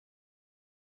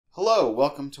Hello,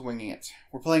 welcome to Winging It.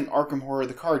 We're playing Arkham Horror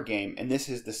the card game, and this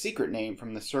is the secret name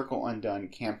from the Circle Undone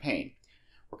campaign.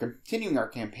 We're continuing our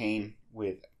campaign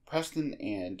with Preston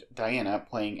and Diana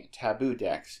playing Taboo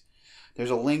decks. There's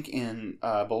a link in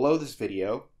below this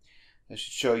video that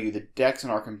should show you the decks in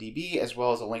ArkhamDb, as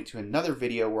well as a link to another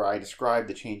video where I describe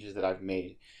the changes that I've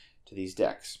made to these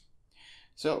decks.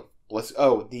 So,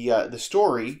 the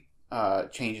story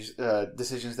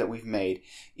decisions that we've made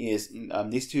is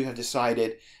these two have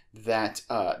decided that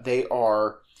they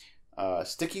are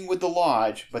sticking with the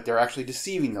Lodge, but they're actually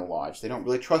deceiving the Lodge. They don't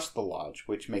really trust the Lodge,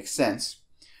 which makes sense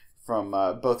from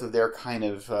both of their kind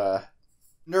of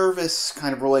nervous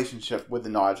kind of relationship with the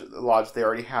Lodge they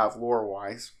already have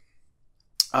lore-wise.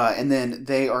 And then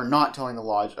they are not telling the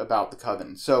Lodge about the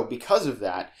Coven. So because of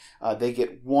that, they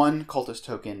get one cultist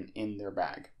token in their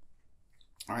bag.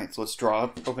 Alright, so let's draw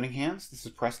up opening hands. This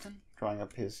is Preston, drawing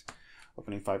up his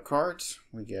opening 5 cards.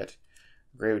 We get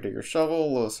Gravedigger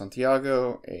Shovel, Lo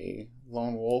Santiago, a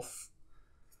Lone Wolf,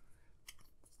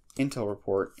 Intel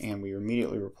Report, and we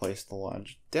immediately replace the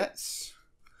Lodge debts.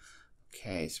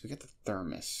 Okay, so we get the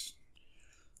Thermos.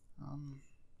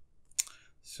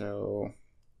 So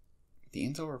the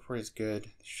Intel Report is good.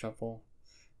 The Shovel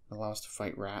allows us to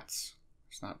fight rats.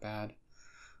 It's not bad.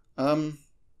 But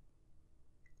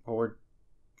we're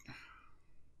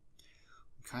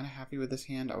kind of happy with this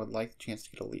hand. I would like the chance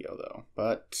to get a Leo, though.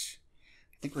 But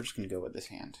I think we're just going to go with this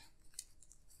hand.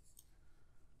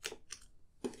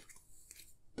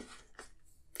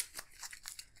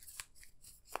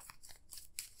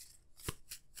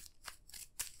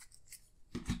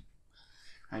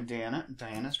 Alright,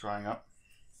 Diana's drawing up.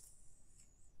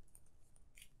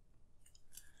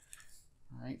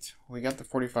 Alright, we got the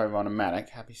 45 automatic.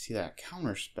 Happy to see that.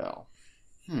 Counter spell.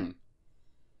 Okay.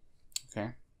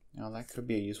 Now that could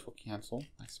be a useful cancel,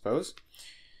 I suppose.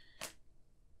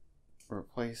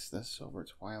 Replace the Silver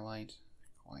Twilight.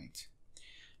 Quite.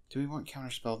 Do we want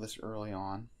Counterspell this early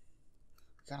on?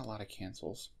 We've got a lot of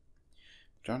cancels.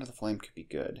 Drawn to the Flame could be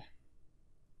good.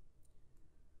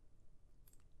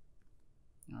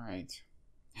 Alright.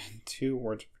 And 2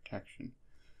 Words of Protection.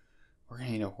 We're going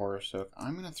to need a Horror Soak.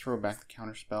 I'm going to throw back the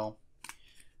Counterspell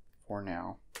for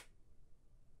now.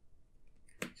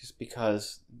 Just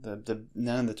because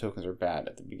none of the tokens are bad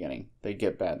at the beginning. They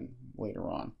get bad later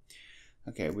on.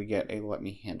 Okay, we get a Let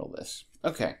Me Handle This.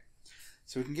 Okay,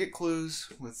 so we can get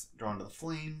clues with Drawn to the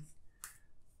Flame.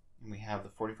 And we have the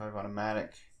 45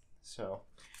 automatic. So,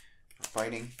 we're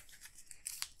fighting.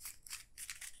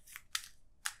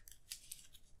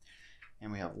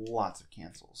 And we have lots of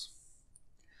cancels.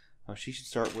 Oh, she should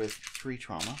start with 3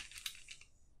 trauma.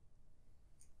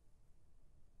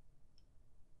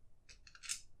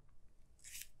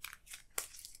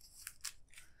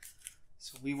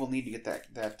 We will need to get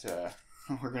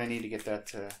we're going to need to get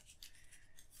that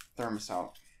Thermos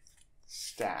out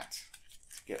stat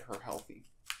to get her healthy.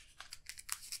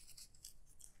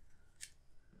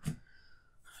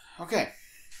 Okay.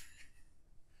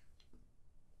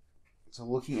 So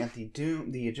looking at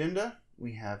the agenda,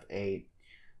 we have a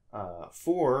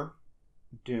 4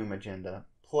 Doom agenda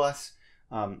plus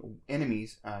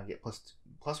enemies get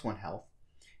plus 1 health,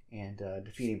 and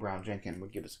defeating Brown Jenkins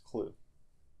would give us a clue.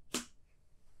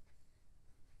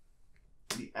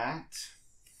 The act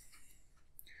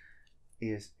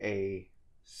is a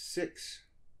 6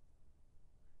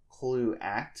 clue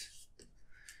act.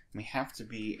 We have to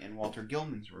be in Walter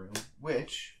Gilman's room,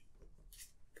 which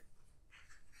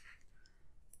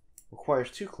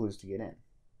requires 2 clues to get in.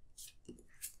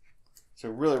 So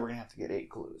really we're going to have to get 8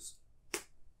 clues.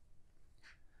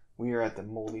 We are at the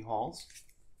Moldy Halls.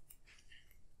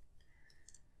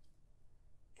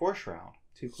 4 Shroud,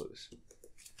 2 clues.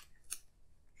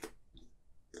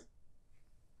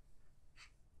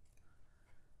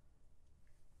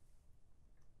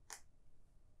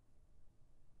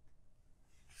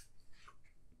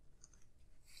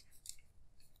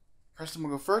 Preston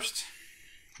will go first.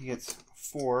 He gets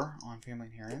 4 on Family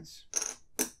Inheritance.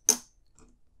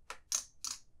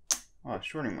 Oh, I'm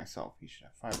shorting myself. He should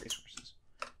have 5 resources.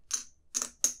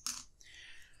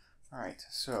 Alright,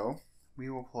 so we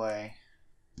will play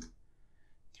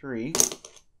 3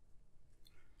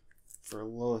 for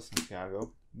Lo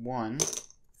Santiago, 1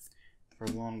 for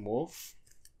Lone Wolf,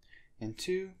 and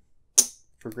 2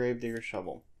 for Gravedigger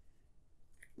Shovel.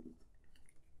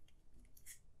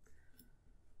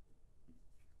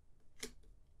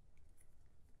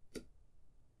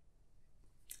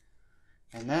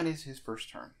 And that is his first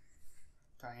turn.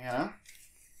 Diana,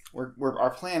 our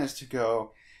plan is to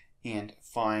go and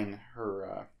find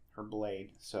her blade.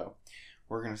 So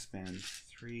we're going to spend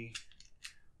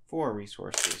 4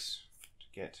 resources to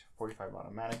get 45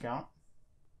 automatic out.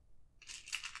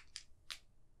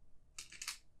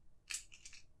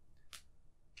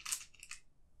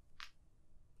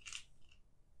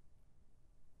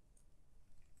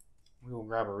 We will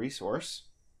grab a resource.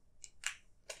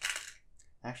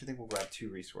 I actually think we'll grab 2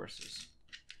 resources.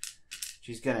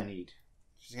 She's gonna need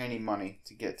money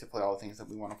to play all the things that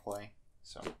we want to play.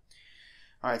 So,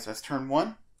 all right. So that's turn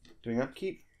 1. Doing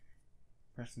upkeep.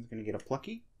 Preston's gonna get a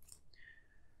plucky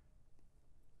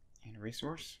and a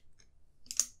resource.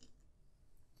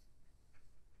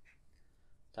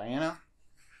 Diana,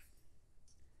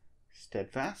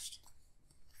 steadfast,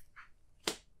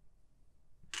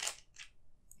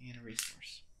 and a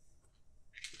resource.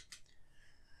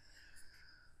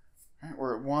 All right,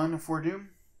 we're at 1 for Doom.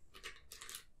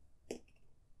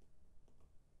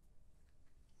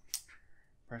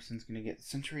 Preston's going to get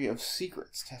Century of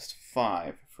Secrets, test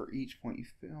 5 for each point you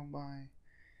fail by.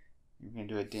 You're going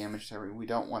to do a damage to every. We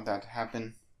don't want that to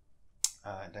happen.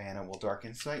 Diana will Dark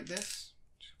Insight this.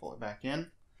 Just pull it back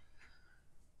in.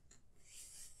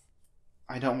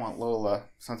 I don't want Lola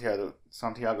Santiago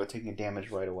taking damage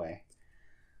right away.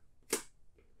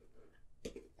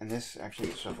 And this actually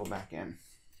gets shuffled back in.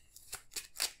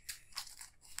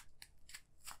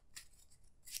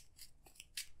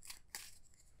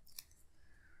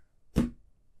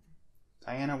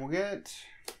 Diana will get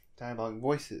Diabolic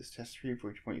Voices. Test 3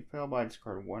 for each point you fail by.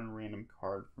 Discard 1 random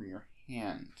card from your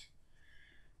hand.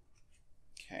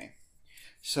 Okay.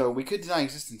 So we could deny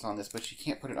existence on this, but she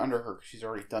can't put it under her because she's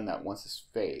already done that once this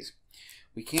phase.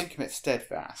 We can commit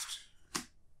Steadfast.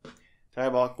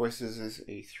 Diabolic Voices is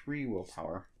a 3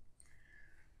 willpower.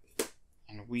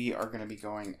 And we are going to be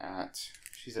going at...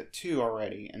 She's at 2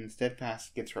 already, and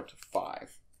Steadfast gets her up to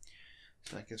 5.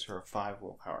 So that gives her a 5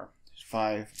 willpower.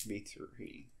 5 beats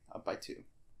 3, up by 2.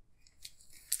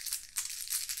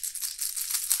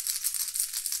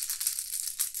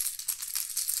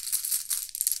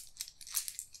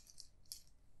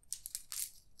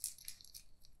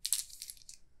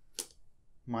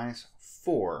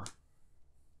 -4.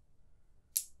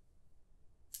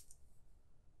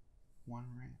 1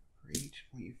 random for each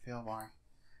point you fail by.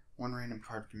 1 random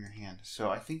card from your hand. So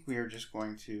I think we are just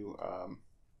going to... well,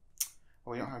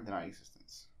 we don't have deny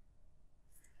existence.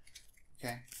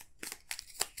 Okay.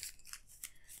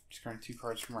 Discarding 2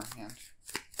 cards from our hand.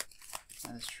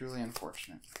 That is truly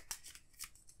unfortunate.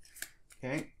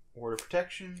 Okay. Word of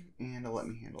Protection, and let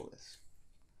me handle this.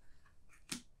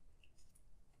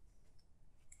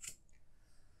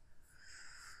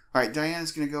 Alright,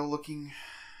 Diana's going to go looking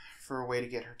for a way to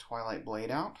get her Twilight Blade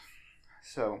out.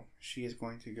 So, she is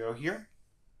going to go here.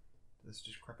 This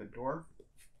decrepit door.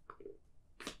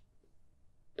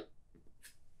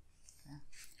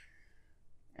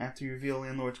 After you reveal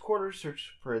Landlord's Quarters,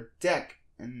 search for a deck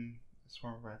in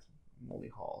Swarm of Rats, Moldy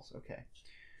Halls. Okay.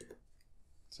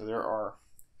 So there are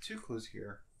 2 clues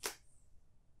here.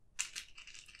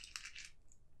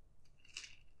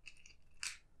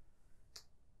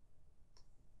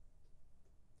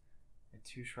 A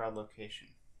 2 shroud location.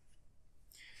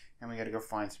 And we gotta go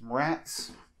find some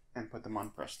rats and put them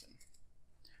on Preston.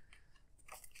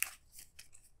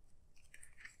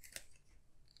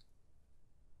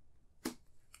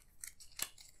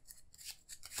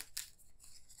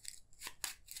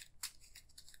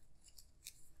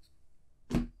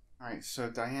 Alright, so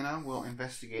Diana will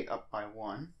investigate up by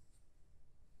 1.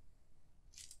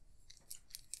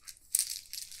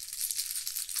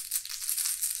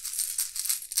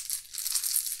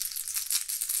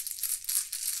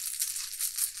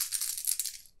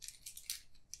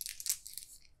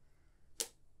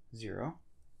 Zero.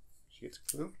 She gets a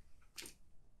clue.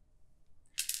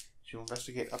 She will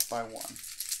investigate up by 1.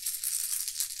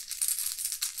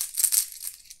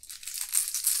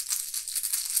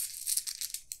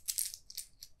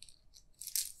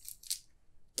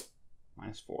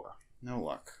 -4. No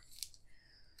luck.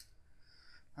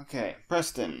 Okay,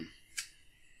 Preston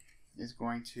is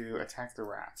going to attack the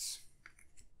rats.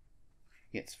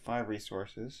 He gets 5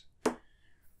 resources.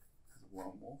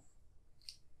 Lone wolf.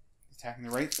 Attacking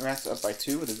the rats up by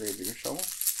 2 with a very bigger shovel.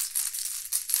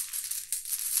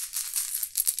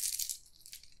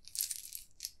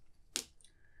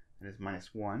 That is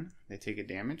 -1. They take a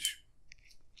damage.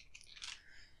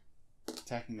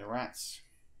 Attacking the rats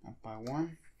up by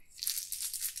 1.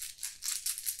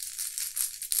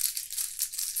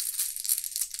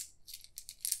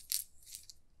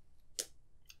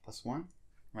 +1.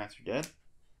 Rats are dead.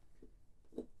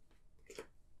 And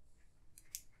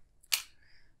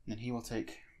then he will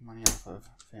take money off of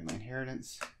family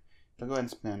inheritance. He'll go ahead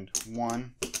and spend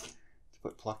 1 to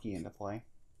put Plucky into play.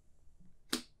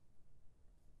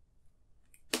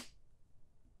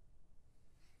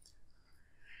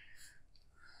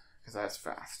 because that's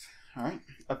fast. Alright,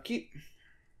 upkeep.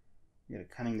 You get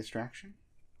a cunning distraction.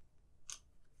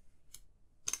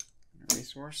 A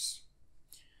resource.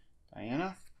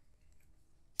 Diana.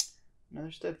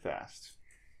 Another steadfast.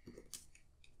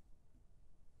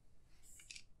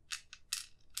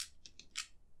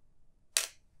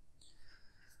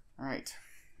 Alright,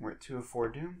 we're at 2 of 4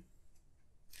 Doom.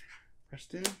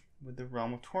 Preston with the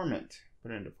Realm of Torment.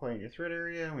 Put it into play in your threat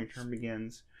area. When your turn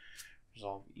begins,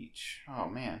 resolve each. Oh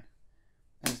man,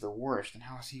 that is the worst. And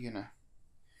how's he gonna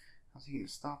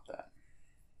stop that?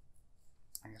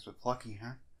 I guess with Plucky,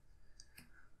 huh?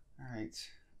 Alright,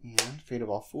 and Fate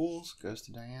of All Fools goes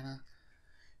to Diana.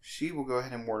 She will go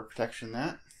ahead and Ward of Protection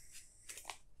that.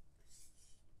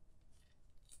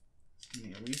 Give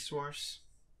me a resource.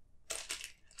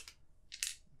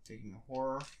 Taking a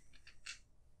horror.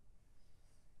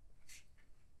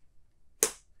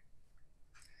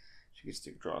 She gets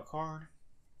to draw a card.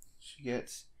 She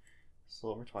gets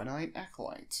Silver Twilight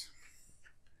Acolyte.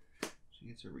 She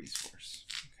gets a resource.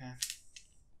 Okay.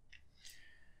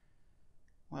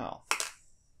 Well,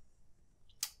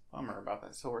 bummer about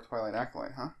that Silver Twilight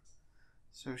Acolyte, huh?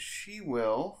 So she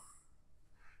will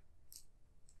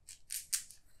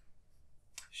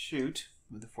shoot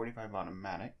with the 45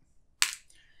 automatic.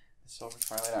 The Silver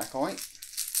Twilight Acolyte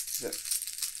is at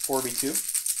 4v2.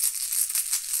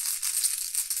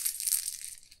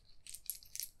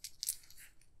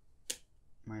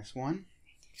 -1,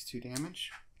 takes 2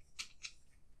 damage.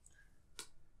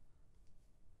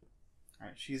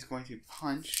 Alright, she's going to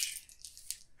punch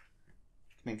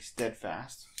to make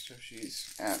steadfast. So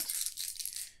she's at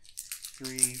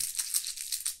 3,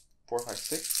 4, 5,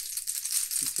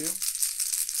 6,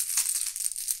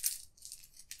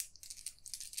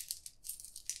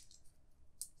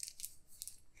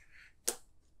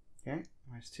 2. Okay,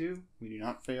 -2. We do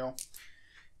not fail.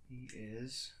 He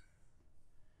is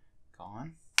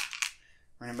gone.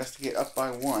 We're going to investigate up by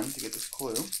 1 to get this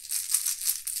clue.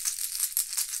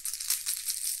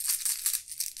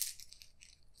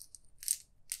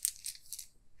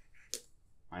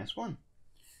 -1.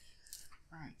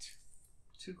 Alright.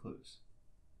 2 clues.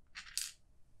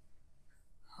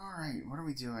 Alright, what are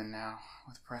we doing now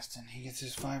with Preston? He gets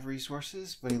his 5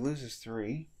 resources, but he loses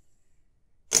 3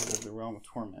 because of the Realm of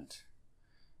Torment.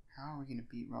 How are we going to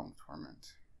beat Realm of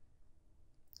Torment?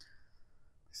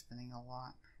 Spending a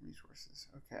lot of resources.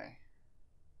 Okay.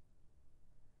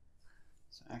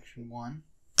 So action 1.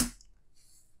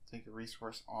 Take a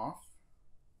resource off.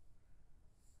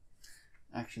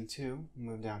 Action 2.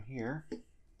 Move down here.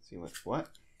 See what's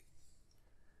what.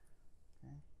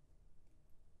 Okay.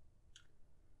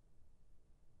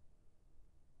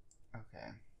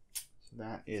 Okay. So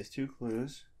that is 2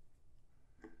 clues.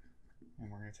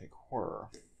 And we're going to take horror,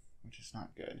 which is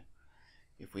not good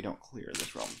if we don't clear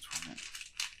this Realm of Torment.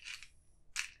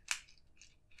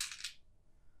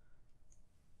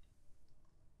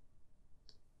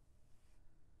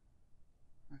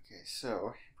 Okay,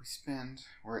 so if we spend,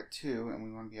 we're at 2 and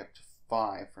we want to be up to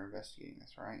 5 for investigating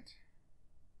this, right?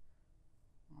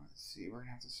 Let's see, we're going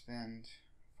to have to spend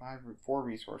 4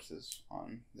 resources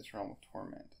on this Realm of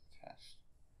Torment test.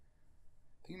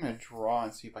 I think I'm going to draw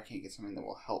and see if I can't get something that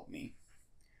will help me.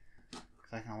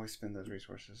 Because I can always spend those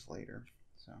resources later.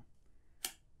 So,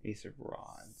 Ace of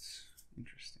Rods.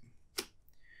 Interesting.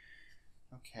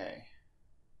 Okay.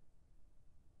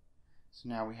 So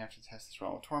now we have to test this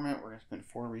Realm of Torment. We're going to spend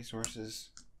 4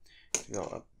 resources to go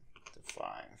up to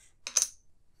 5.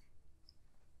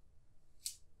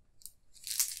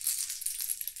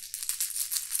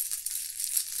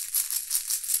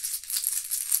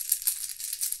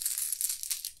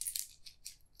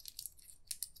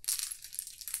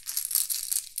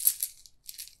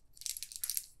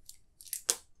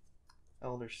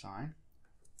 Elder Sign.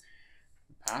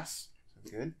 Pass. So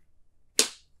good.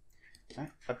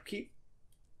 Okay. Upkeep.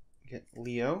 Get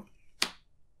Leo.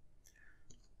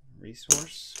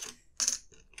 Resource.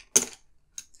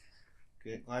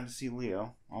 Good. Glad to see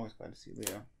Leo. Always glad to see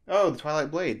Leo. Oh, the Twilight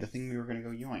Blade. The thing we were going to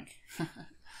go yoink.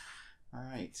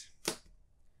 Alright.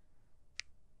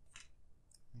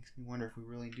 Makes me wonder if we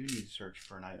really do need to search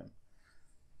for an item.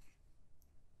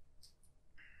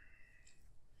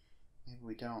 Maybe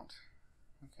we don't.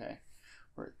 Okay.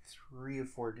 We're at 3 of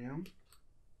 4 Doom.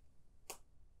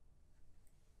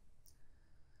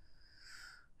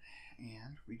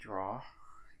 And we draw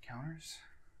counters.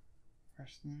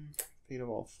 Preston, Fate of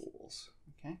All Fools.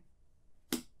 Okay.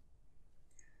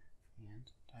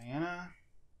 And Diana.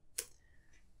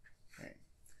 Okay.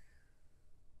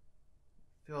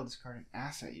 Fail to discard an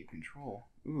asset you control.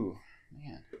 Ooh,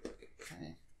 man.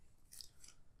 Okay.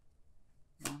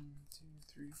 1, 2,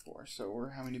 3, 4. So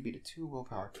we're having to beat a 2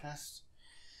 willpower test.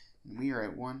 And we are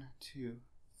at 1, 2,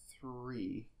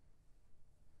 3.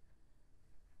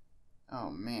 Oh,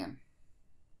 man.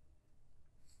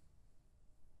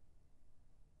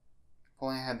 If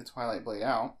only I had the Twilight Blade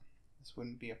out, this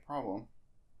wouldn't be a problem.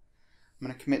 I'm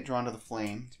going to commit Drawn to the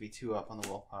Flame to be 2 up on the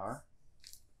willpower.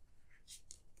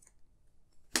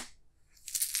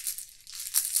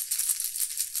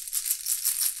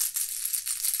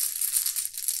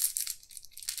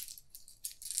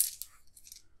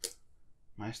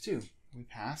 -2. We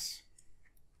pass.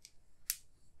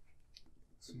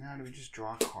 So now do we just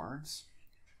draw cards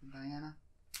for Diana?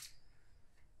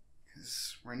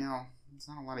 Because right now, there's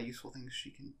not a lot of useful things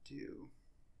she can do.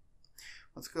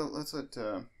 Let's let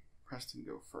Preston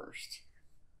go first.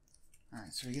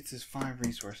 Alright, so he gets his 5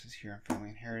 resources here on Family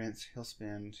Inheritance. He'll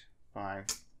spend 5,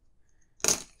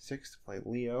 6 to play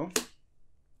Leo.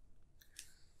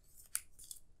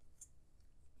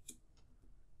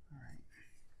 Alright.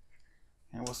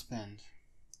 And we'll spend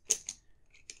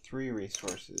 3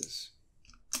 resources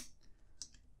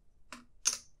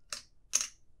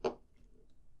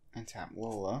and tap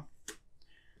Lola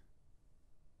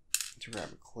to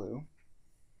grab a clue.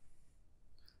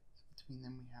 So between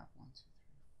them we have 1, 2,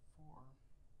 3, 4.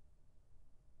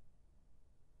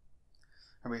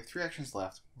 Alright, we have 3 actions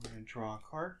left. We're going to draw a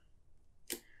card.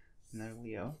 Another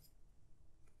Leo.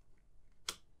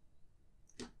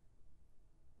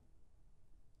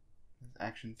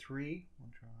 Action 3,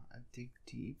 we'll draw a Dig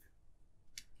Deep.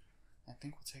 I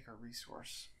think we'll take our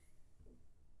resource.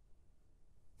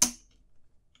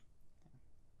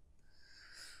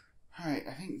 Alright,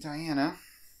 I think Diana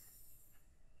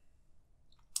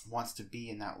wants to be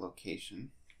in that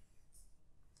location.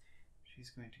 She's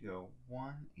going to go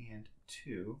 1 and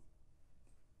 2.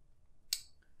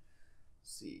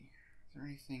 Let's see. Is there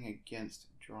anything against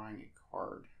drawing a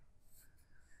card?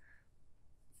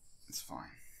 It's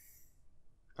fine.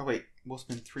 Oh wait, we'll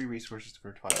spend 3 resources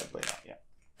for Twilight Blade out, yeah.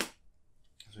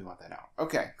 Because we want that out.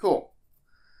 Okay, cool.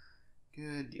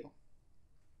 Good deal.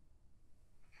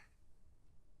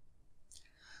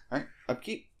 Alright,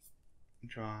 upkeep.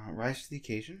 Draw Rise to the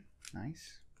Occasion.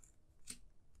 Nice.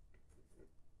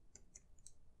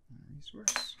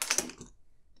 Resource.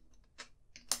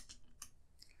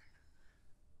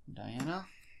 Diana.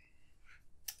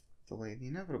 Delay the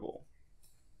Inevitable.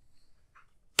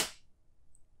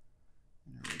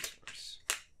 And a resource.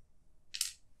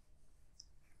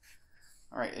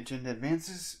 Alright, agenda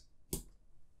advances.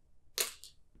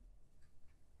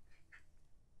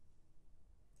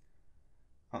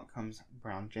 Out comes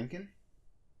Brown Jenkin.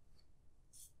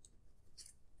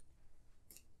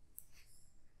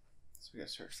 So we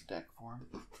gotta search the deck for him.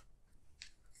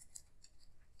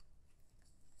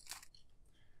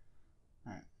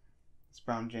 Alright. It's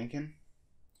Brown Jenkin.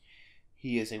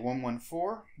 He is a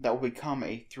 1/1/4 that will become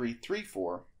a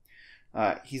 3/3/4.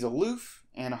 He's aloof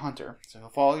and a hunter, so he'll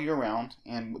follow you around.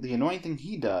 And the annoying thing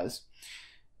he does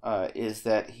is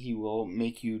that he will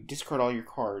make you discard all your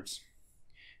cards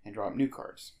and draw up new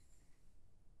cards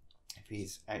if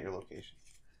he's at your location.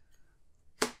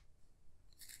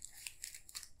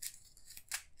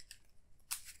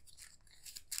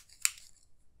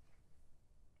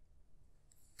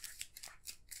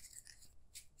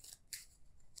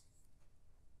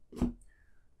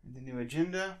 And the new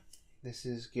agenda, this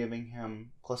is giving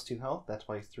him +2 health, that's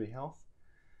why he's 3 health.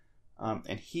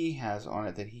 And he has on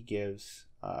it that he gives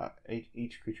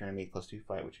each creature enemy +2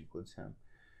 fight, which includes him.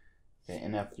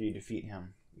 And after you defeat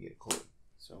him, you get a clue.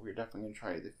 So we're definitely going to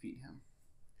try to defeat him.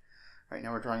 Alright,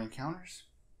 now we're drawing encounters.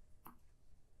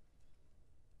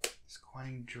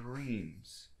 Disquieting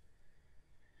Dreams.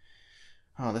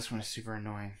 Oh, this one is super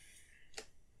annoying.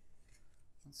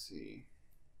 Let's see.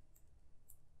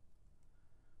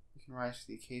 We can Rise to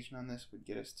the Occasion on this, would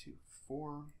get us to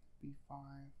 4,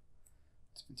 B5.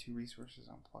 Spend 2 resources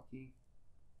on Plucky.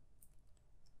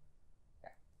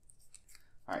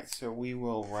 Alright, so we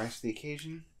will Rise to the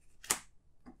Occasion.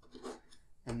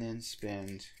 And then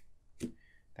spend...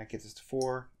 That gets us to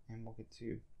 4. And we'll get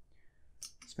to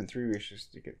spend 3 resources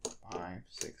to get 5,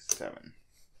 6, 7.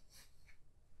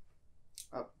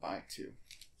 Up by 2.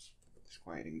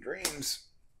 Disquieting Dreams.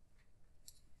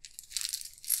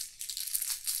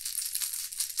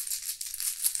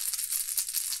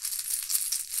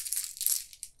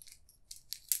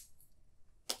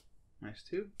 Nice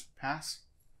 2. Pass.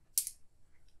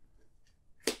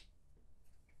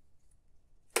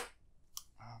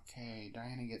 Okay,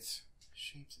 Diana gets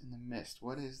Shapes in the Mist.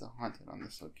 What is the haunted on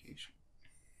this location?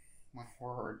 1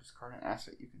 horror, discard an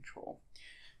asset you control.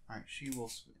 Alright, she will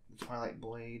Twilight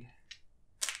Blade.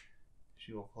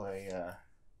 She will play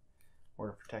Word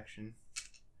of Protection.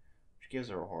 gives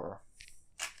her a horror.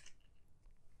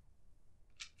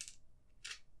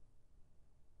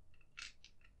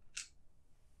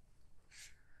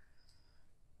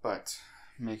 But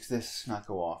makes this not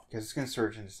go off because it's going to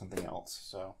surge into something else.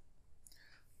 So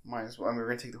might as well. I mean, we're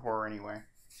going to take the horror anyway.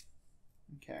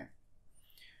 Okay.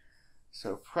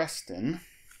 So Preston,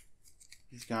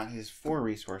 he's got his 4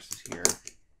 resources here.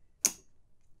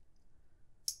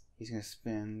 He's going to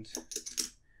spend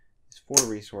his 4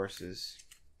 resources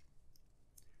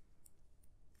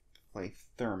to play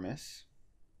Thermos.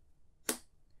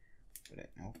 Put it.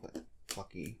 I'll put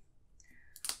Plucky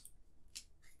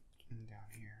down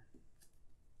here.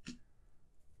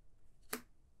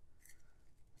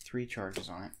 3 charges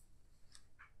on it.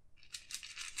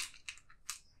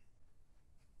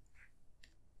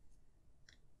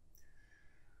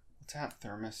 We'll tap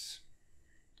Thermos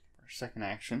for second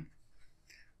action.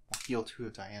 I'll heal 2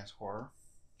 of Diana's horror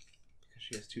because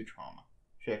she has 2 trauma.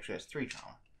 She actually has 3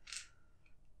 trauma.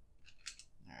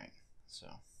 Alright, so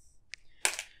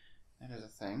that is a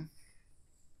thing.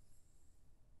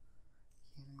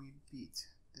 Can we beat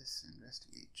this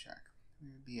investigate check? We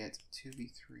would be at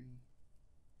 2v3.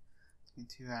 It's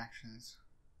been 2 actions.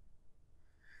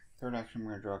 Third action,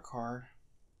 we're going to draw a card.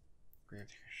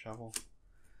 Gravedigger Shovel.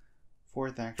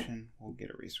 Fourth action, we'll get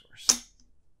a resource.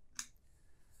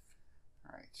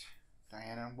 Alright.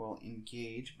 Diana will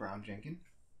engage Brown Jenkins.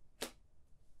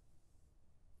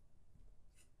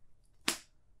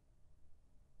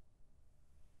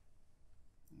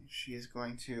 She is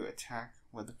going to attack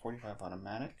with the 45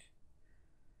 automatic.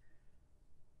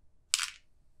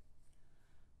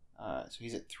 So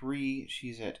he's at 3,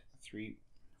 she's at 3,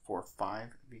 4, 5,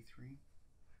 v3.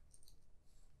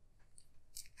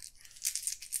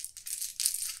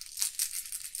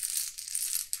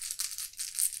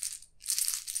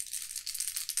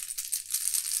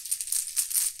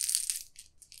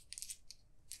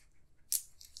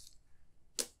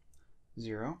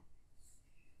 Zero.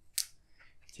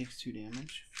 Takes 2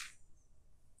 damage.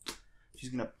 She's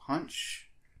gonna punch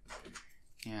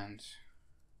and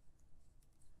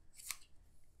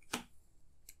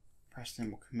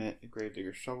Preston will commit a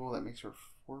Gravedigger Shovel. That makes her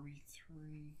 4v3.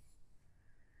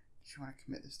 Does she want to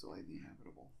commit this delay the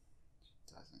inevitable?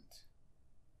 She doesn't.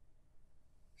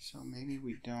 So maybe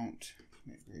we don't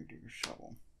commit Gravedigger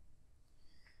Shovel.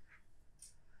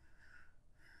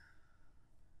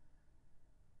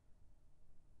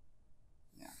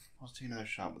 Yeah, let's take another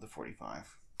shot with the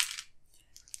 45.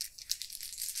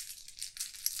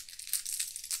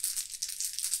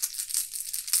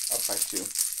 Up by 2.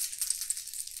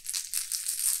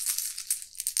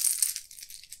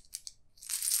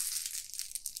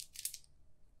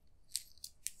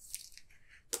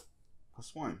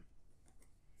 +1.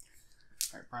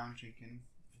 Alright, Brown Jenkins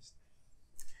is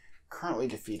currently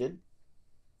defeated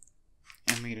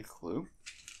and made a clue.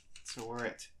 So we're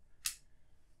at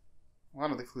a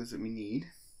lot of the clues that we need.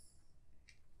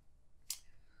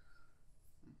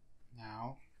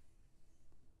 Now,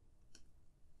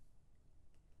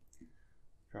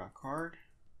 draw a card,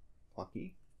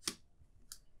 Plucky,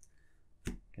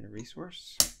 get a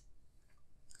resource,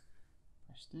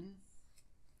 Preston,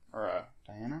 or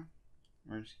Diana.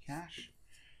 Emergency cash.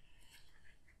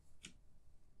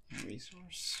 A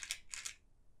resource.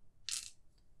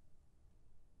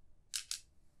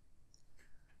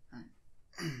 Alright.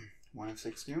 1 of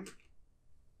 6 doom.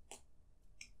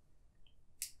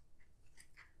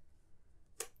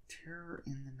 Terror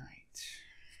in the night.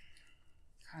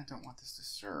 Kinda don't want this to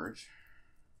surge.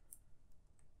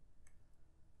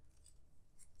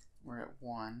 We're at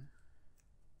 1.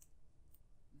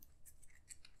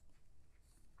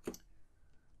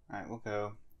 Alright, we'll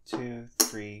go 2,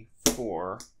 3,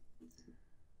 4.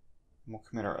 And we'll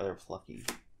commit our other Plucky.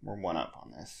 We're 1 up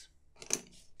on this.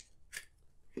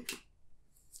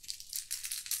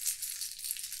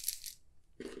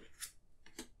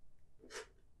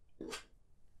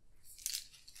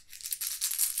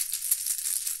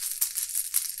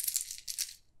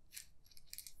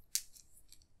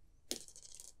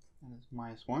 That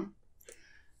is -1.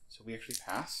 So we actually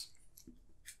pass.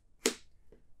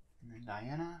 And then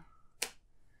Diana,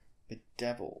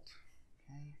 Bedeviled.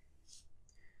 Okay.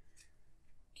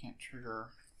 Can't trigger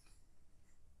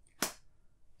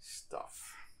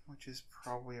stuff, which is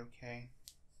probably okay.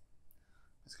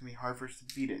 It's going to be hard for us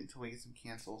to beat it until we get some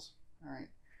cancels. Alright.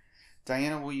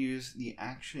 Diana will use the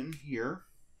action here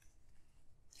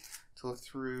to look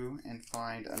through and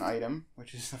find an item,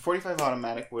 which is the 45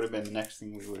 automatic would have been the next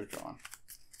thing we would have drawn.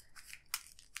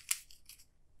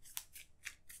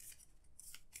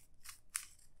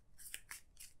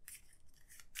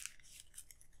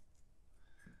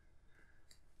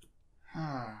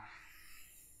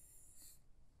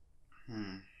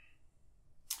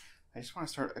 just want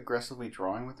to start aggressively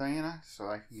drawing with Diana so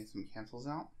I can get some cancels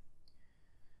out.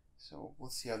 So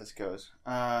let's see how this goes.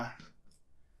 Because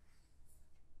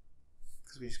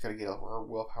we just got to get our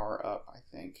willpower up, I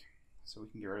think, so we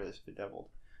can get rid of this bedeviled.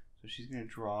 So she's going to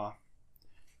draw a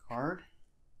card.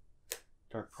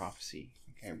 Dark Prophecy.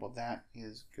 Okay, well that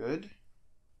is good.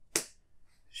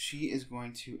 She is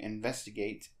going to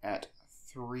investigate at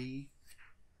 3.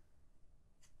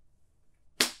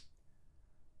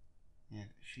 And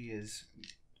she is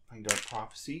playing Dark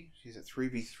Prophecy. She's at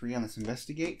 3v3 on this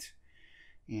investigate.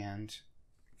 And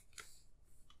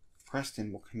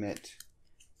Preston will commit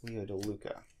Leo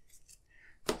DeLuca.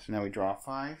 So now we draw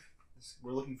 5.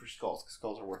 We're looking for skulls, because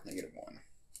skulls are worth -1.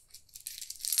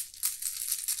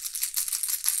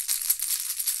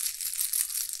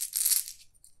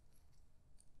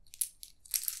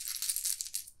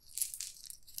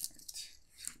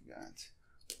 So we got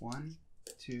 1,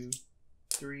 2,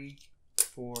 3,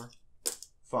 4,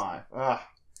 5.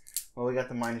 Ah, well, we got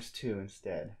the -2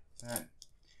 instead. That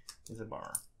is a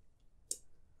bar.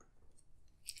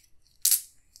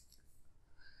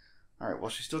 Alright,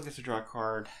 well, she still gets to draw a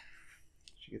card.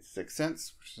 She gets 6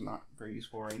 cents, which is not very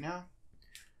useful right now.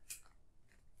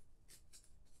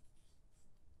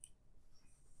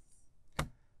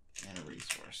 And a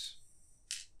resource.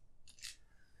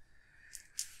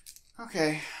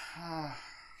 Okay.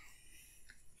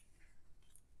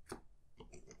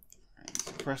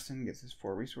 So Preston gets his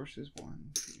 4 resources.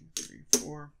 1, 2, 3,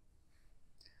 4.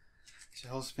 So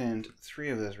he'll spend 3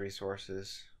 of those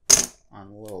resources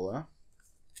on Lola.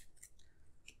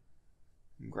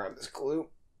 And grab this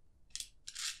glue.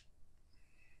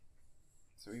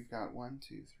 So we've got 1,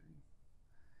 2, 3.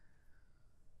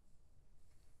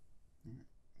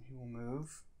 He will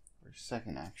move for his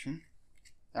second action.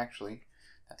 Actually,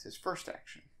 that's his first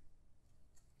action.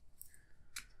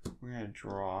 We're going to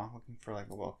draw, looking for like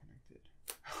a well-connected.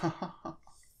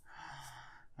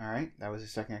 Alright, that was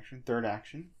his second action. Third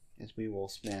action is we will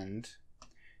spend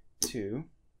 2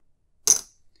 to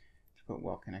put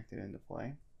well-connected into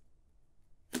play.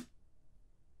 Let's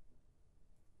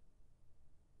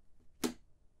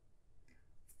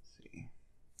see.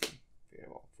 Fade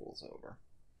all fools over.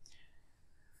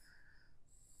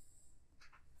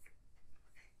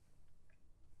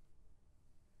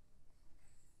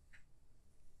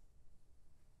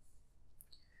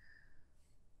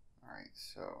 Alright,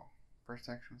 so first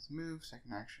action was to move,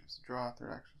 second action was to draw,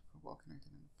 third action was to put well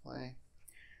connected into play.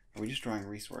 Are we just drawing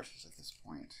resources at this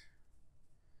point?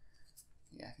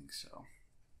 Yeah, I think so.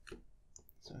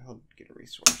 So he'll get a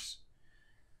resource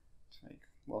to make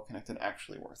well connected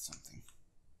actually worth something.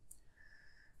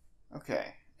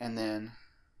 Okay, and then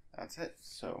that's it.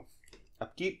 So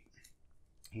upkeep.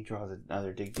 He draws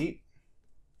another dig deep.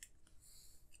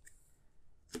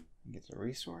 And gets a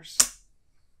resource.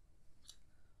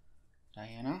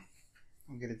 Diana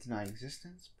will get a denied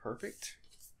existence. Perfect.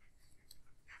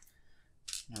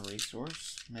 No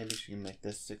resource. Maybe she can make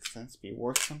this 6 cents be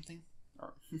worth something.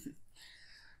 Or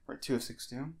we're at 2 of 6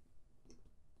 doom.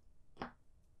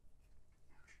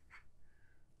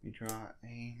 We draw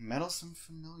a meddlesome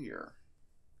familiar.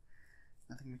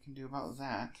 Nothing we can do about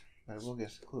that, but it will give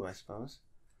us a clue, I suppose.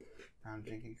 Brown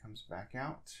Jenkins comes back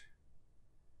out.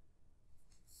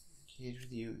 Engage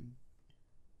with you.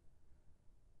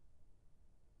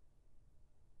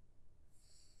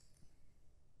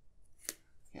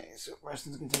 Okay, so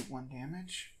Preston's going to take 1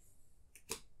 damage.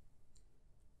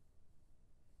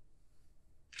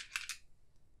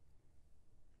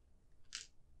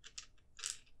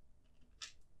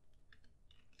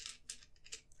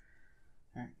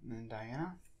 Alright, and then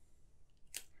Diana.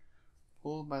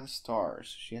 Pulled by the stars.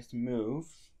 She has to move.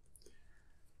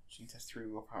 She has 3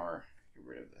 willpower to get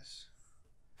rid of this.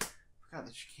 I forgot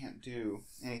that she can't do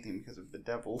anything because of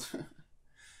bedeviled.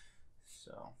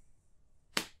 So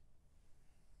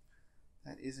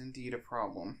that is indeed a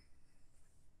problem.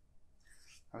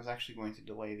 I was actually going to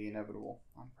delay the inevitable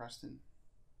on Preston,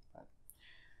 but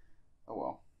oh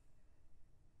well.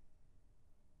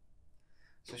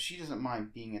 So she doesn't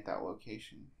mind being at that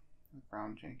location with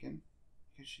Brown Jenkins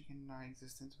because she can deny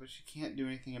existence, but she can't do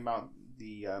anything about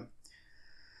the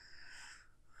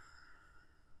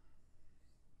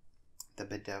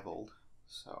bedeviled.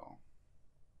 So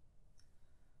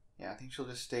yeah, I think she'll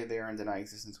just stay there and deny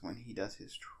existence when he does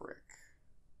his trick.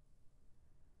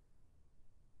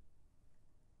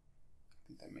 I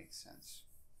think that makes sense.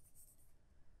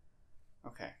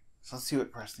 Okay, so let's see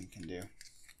what Preston can do.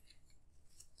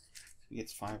 He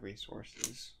gets 5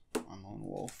 resources on Lone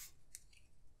Wolf.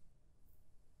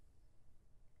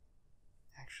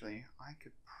 Actually, I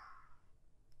could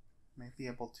maybe be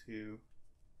able to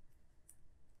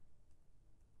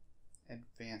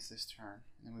advance this turn.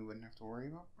 And then we wouldn't have to worry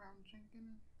about Brown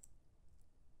Jenkins.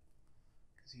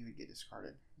 Because he would get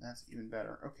discarded. That's even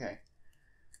better. Okay.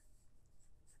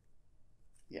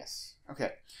 Yes.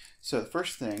 Okay. So the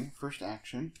first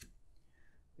action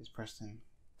is Preston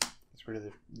gets rid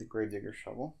of the Gravedigger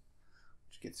Shovel,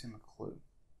 which gets him a clue.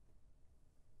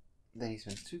 Then he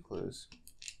spends 2 clues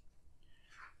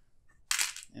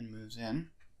and moves in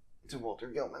to Walter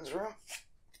Gilman's room.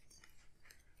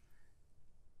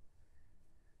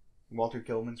 Walter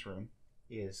Gilman's room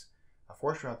is a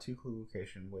 4-shroud 2-clue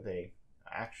location with a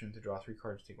action to draw 3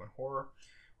 cards, take 1 horror.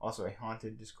 Also a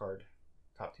haunted, discard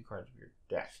top 2 cards of your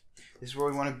deck. This is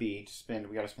where we want to be to spend.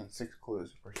 We got to spend 6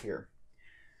 clues if we're here.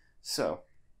 So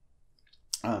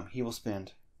he will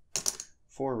spend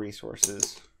 4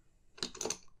 resources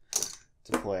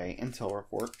to play Intel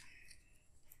Report.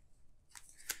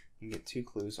 You get 2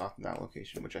 clues off of that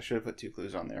location, which I should have put 2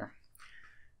 clues on there.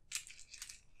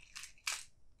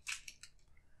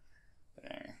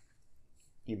 But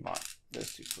he bought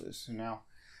those 2 clues. So now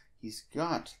he's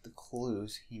got the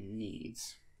clues he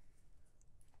needs.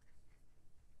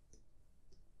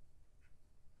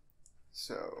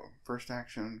 So, first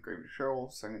action, Gravedigger Shovel.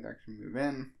 Second action, move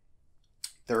in.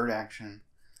 Third action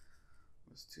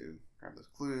was to grab those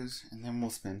clues. And then we'll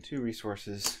spend 2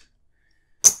 resources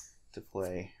to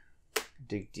play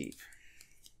Dig Deep.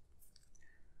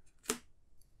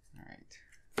 Alright.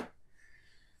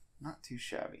 Not too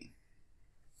shabby.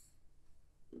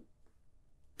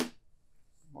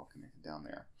 Well connected down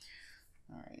there.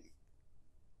 Alright.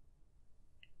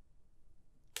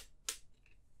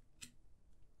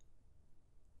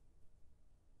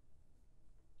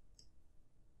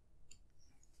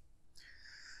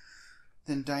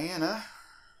 Then Diana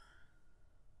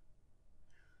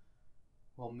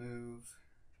will move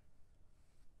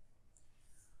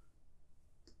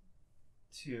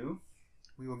to,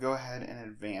 we will go ahead and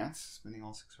advance, spending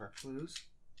all 6 of our clues.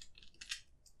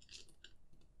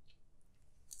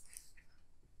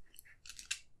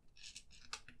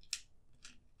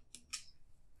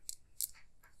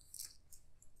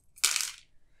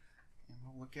 And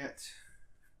we'll look at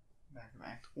back of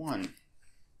Act 1.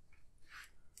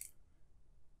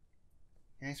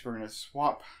 Okay, so we're going to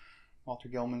swap Walter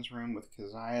Gilman's room with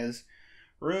Keziah's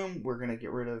room. We're going to get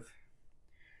rid of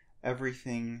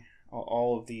everything,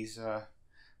 all of these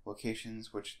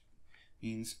locations, which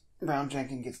means Brown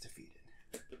Jenkins gets defeated.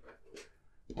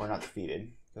 Or not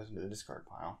defeated, goes into the discard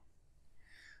pile.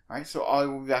 Alright, so I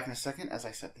will be back in a second as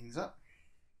I set things up.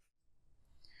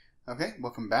 Okay,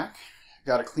 welcome back.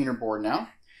 Got a cleaner board now.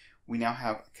 We now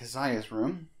have Keziah's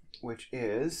room, which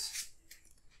is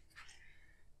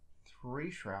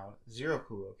 3-shroud,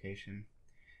 0-clue location.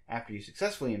 After you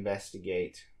successfully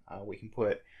investigate, we can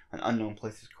put an Unknown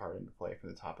Places card into play from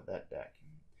the top of that deck.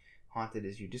 Haunted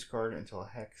is you discard until a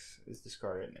hex is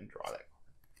discarded and draw that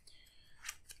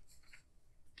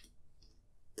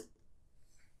card.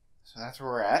 So that's where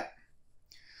we're at.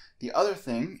 The other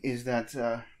thing is that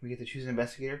we get to choose an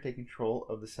investigator, take control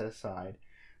of the set aside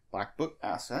Black Book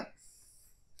asset.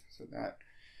 So that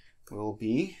will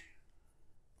be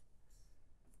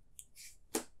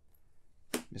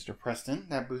Mr. Preston.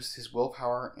 That boosts his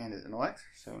willpower and his intellect,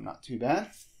 so not too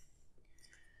bad.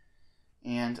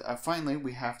 And finally,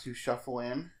 we have to shuffle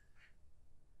in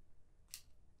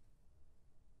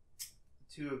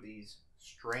 2 of these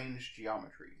strange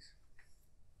geometries.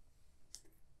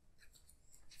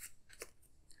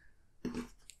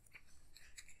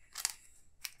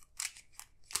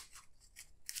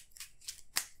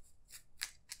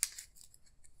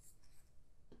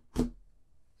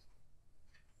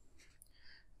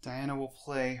 Diana will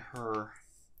play her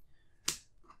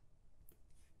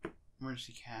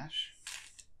emergency cash.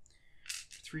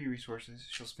 3 resources.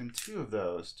 She'll spend 2 of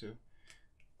those to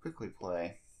quickly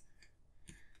play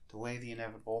Delay the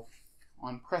Inevitable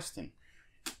on Preston,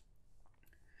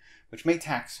 which may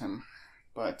tax him,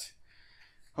 but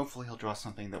hopefully he'll draw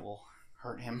something that will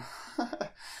hurt him,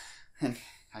 and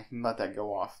I can let that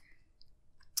go off.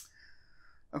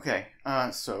 Okay,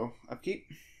 so upkeep,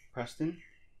 Preston.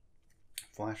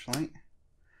 Flashlight.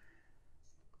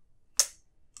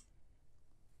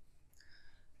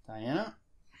 Diana.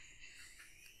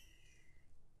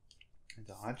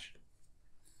 Dodge.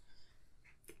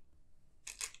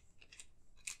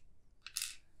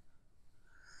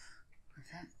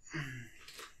 Okay.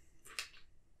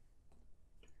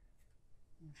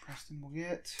 Preston will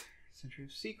get Century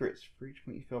of Secrets. For each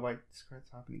point you fill by discard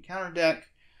top of the counter deck.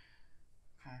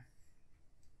 Okay.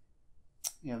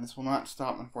 Yeah, this will not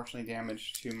stop, unfortunately,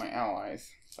 damage to my allies,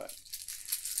 but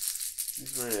this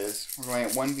is what it is. We're going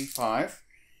at 1v5.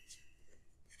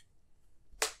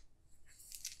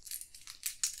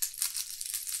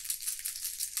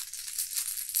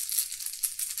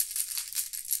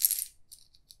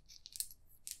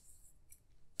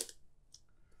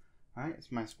 Alright, it's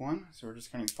 -1, so we're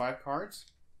discarding 5 cards.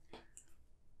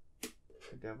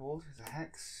 The Deviled is a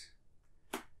Hex.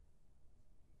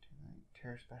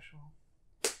 Terror Special.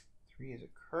 3 is a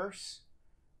Curse.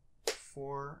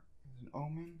 4 is an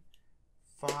Omen.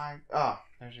 5. Ah,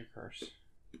 there's your curse.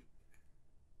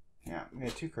 Yeah, we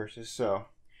had 2 curses, so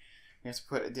we have to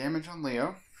put a damage on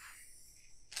Leo,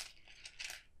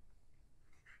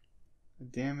 a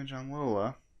damage on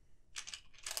Lola,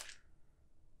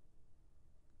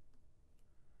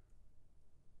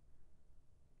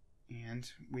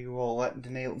 and we will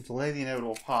delay the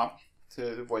inevitable pop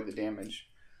to avoid the damage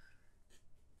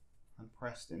on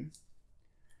Preston,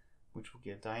 which will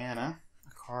give Diana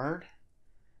a card,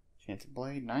 Enchanted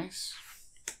Blade, nice,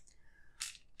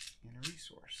 and a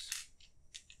resource.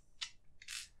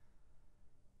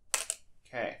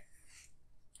 Okay,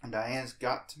 and Diana's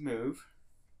got to move.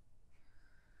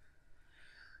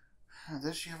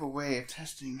 Does she have a way of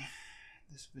testing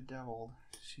this bedeviled?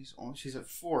 She's at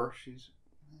 4. She's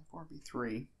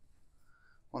 4v3.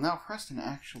 Well, now Preston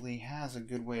actually has a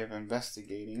good way of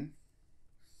investigating.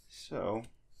 So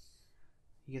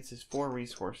he gets his 4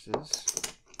 resources.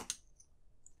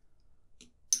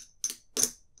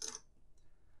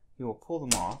 He will pull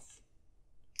them off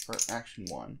for action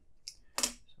 1. So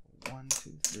 1,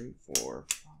 2, 3, 4,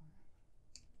 5.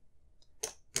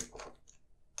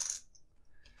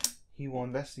 He will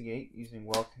investigate using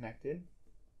Well Connected,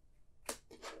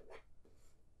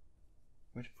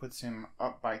 which puts him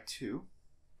up by 2.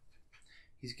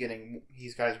 He's got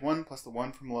his 1 plus the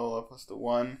 1 from Lola plus the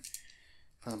 1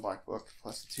 from the Black Book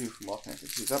plus the 2 from Well Connected.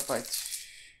 So he's up by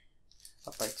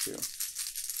 2.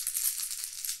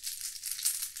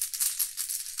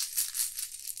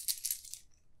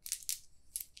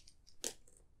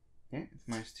 Okay, it's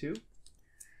 -2.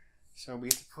 So we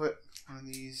have to put one of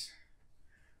these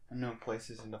unknown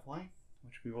places into play,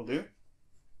 which we will do.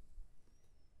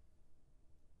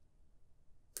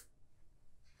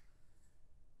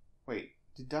 Wait,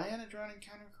 did Diana draw an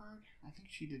encounter card? I think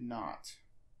she did not.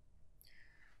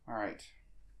 Alright.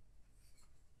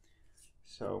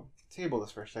 So, table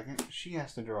this for a second. She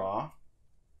has to draw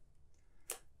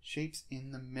Shapes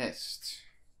in the Mist,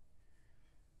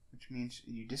 which means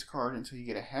you discard until you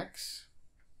get a Hex.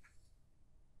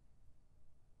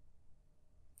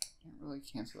 Can't really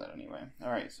cancel that anyway.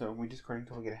 Alright, so we discard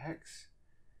until we get a Hex.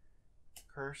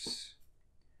 Curse.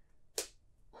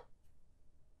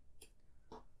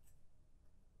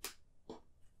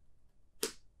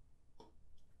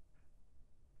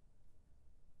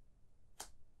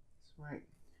 That's right.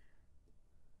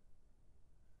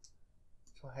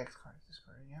 So a Hex card is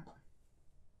discarded, yeah.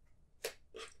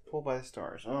 Pulled by the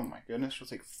Stars. Oh my goodness, she'll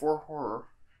take 4 horror.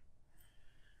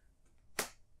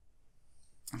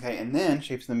 Okay, and then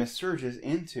Shapes in the Mist surges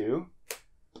into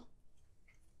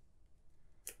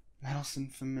Meddlesome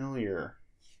Familiar.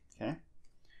 Okay.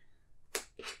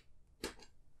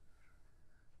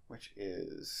 Which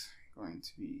is going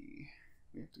to be...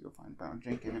 We have to go find Brown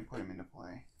Jenkins and put him into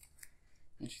play.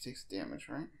 And she takes damage,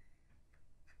 right?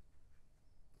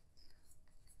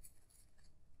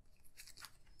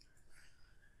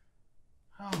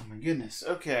 Oh my goodness.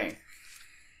 Okay.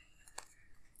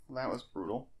 Well, that was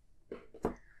brutal.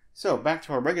 So, back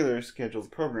to our regular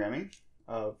scheduled programming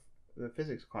of the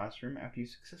physics classroom after you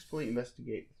successfully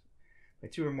investigate by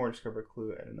 2 or more discover a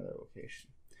clue at another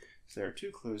location. So there are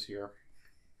 2 clues here.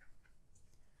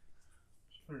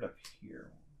 Just put it up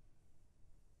here.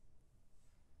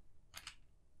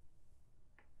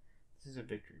 This is a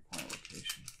victory point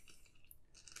location.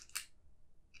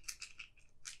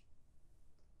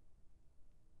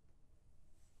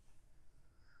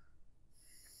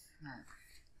 Alright.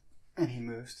 And he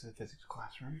moves to the physics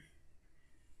classroom.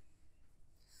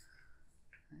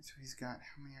 Alright, so he's got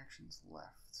how many actions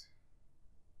left?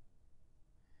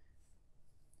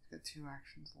 He's got 2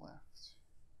 actions left.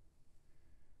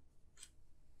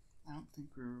 I don't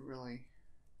think we really...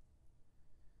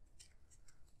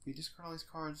 We discard all these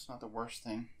cards, not the worst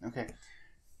thing. Okay,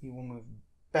 he will move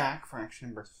back for action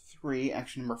number 3.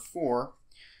 Action number 4,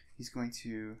 he's going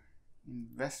to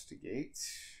investigate,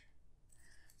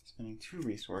 spending 2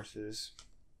 resources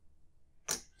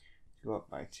to go up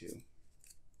by 2.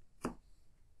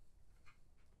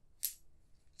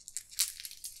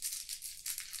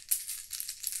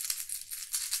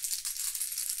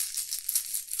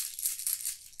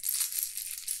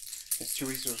 It's 2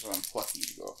 resources on Plucky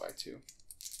to go up by 2.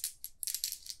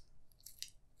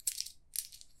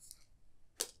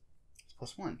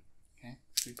 It's +1. Okay,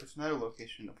 so he puts another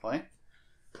location into play.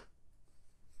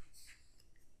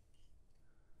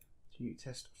 So you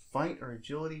test fight or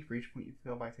agility. For each point you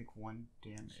fail by, take 1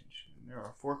 damage. And there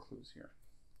are 4 clues here.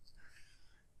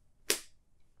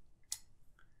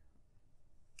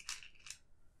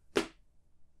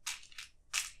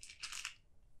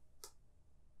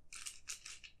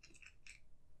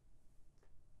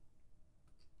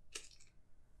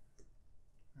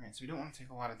 Alright, so we don't want to take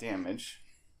a lot of damage.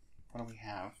 What do we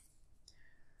have?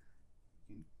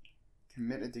 We can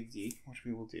commit a dig deep, which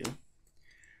we will do.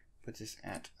 Put this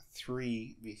at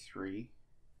 3v3.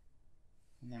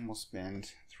 And then we'll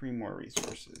spend 3 more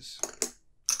resources.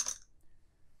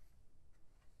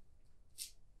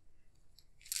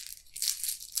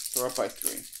 So we're up by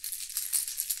 3.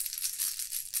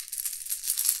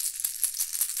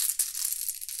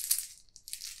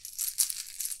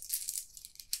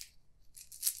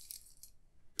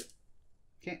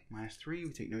 Okay, -3,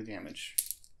 we take no damage.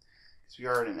 Because we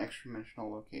are at an extra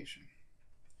dimensional location.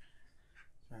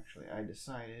 So actually I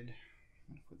decided, I'm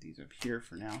going to put these up here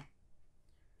for now.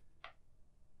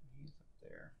 He's up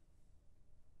there.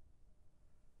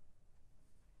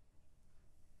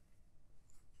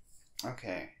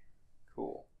 Okay,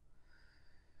 cool.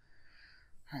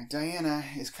 Alright, Diana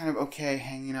is kind of okay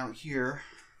hanging out here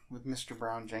with Mr.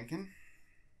 Brown Jenkins.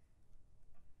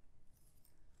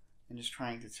 And just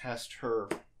trying to test her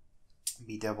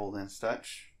bedeviled and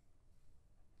such.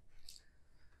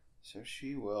 So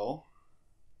she will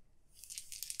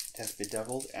test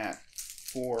bedeviled at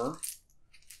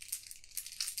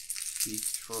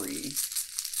 4v3.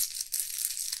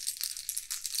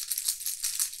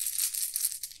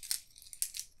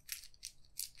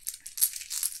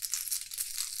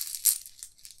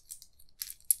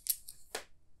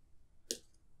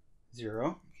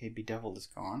 Zero. Okay, bedeviled is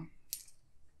gone.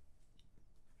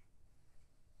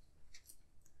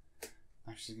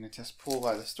 Now she's going to test pull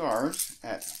by the stars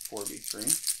at 4v3.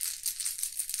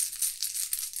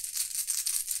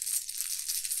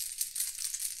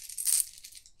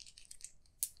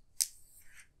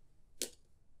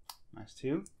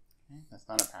 -2. Okay, that's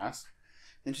not a pass.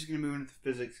 Then she's going to move into the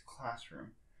physics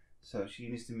classroom. So she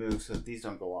needs to move so that these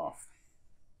don't go off.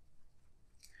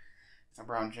 Now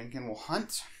Brown Jenkins will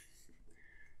hunt.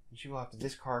 And she will have to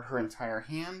discard her entire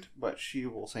hand, but she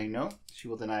will say no. She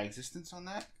will deny existence on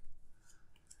that.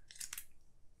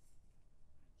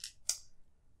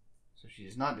 So she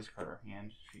does not discard her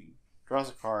hand. She draws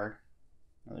a card,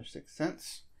 another 6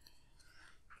 cents,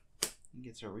 and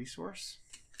gets a resource.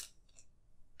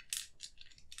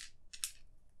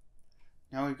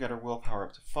 Now we've got our willpower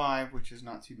up to 5, which is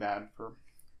not too bad for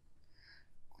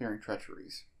clearing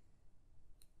treacheries.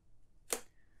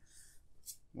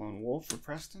 Lone Wolf for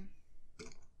Preston.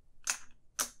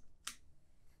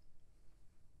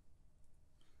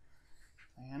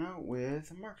 Diana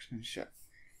with marksmanship.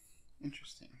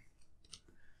 Interesting.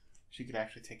 She could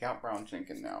actually take out Brown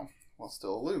Jenkins now, while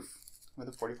still aloof, with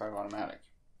a 45 automatic.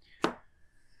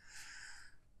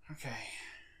 Okay.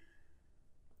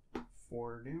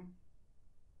 4 doom.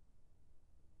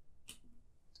 Did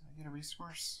I get a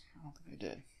resource? I don't think I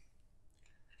did.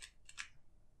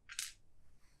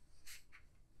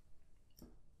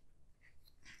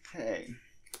 Okay.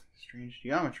 Strange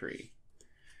geometry.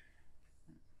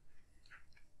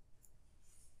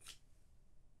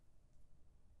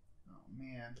 Oh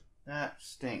man. That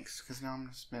stinks, because now I'm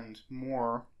going to spend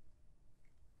more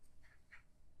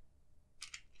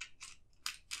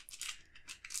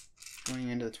going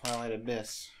into the Twilight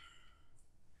Abyss.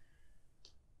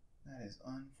 That is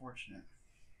unfortunate.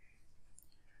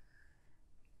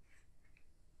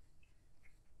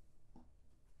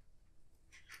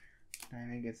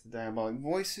 Diana gets the Diabolic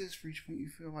Voices. For each point you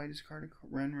feel, I discard a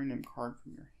random card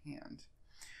from your hand.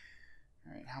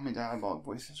 Alright, how many Diabolic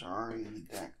Voices are already in the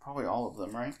deck? Probably all of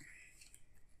them, right?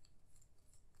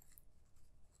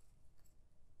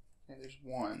 Okay, there's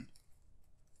 1.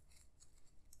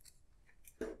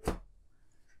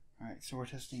 Alright, so we're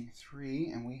testing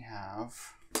 3, and we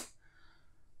have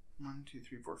 1, 2,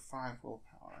 3, 4, 5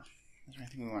 willpower. Is there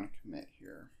anything we want to commit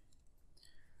here?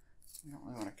 We don't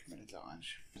really want to commit a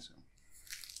dodge, so.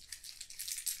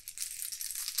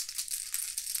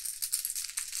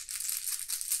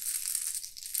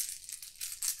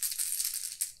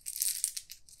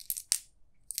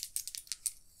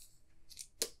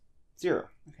 Zero.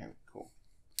 Okay, cool.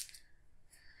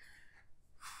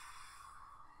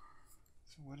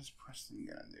 So what is Preston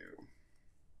gonna do?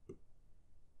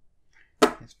 He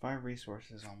has 5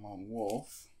 resources on Lone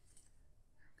Wolf.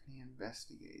 How can he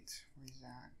investigate? Where's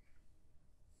that?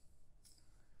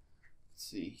 Let's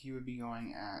see. He would be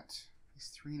going at. He's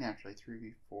 3 naturally,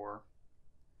 3v4.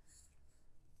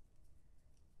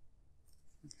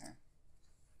 Okay.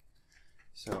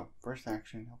 So first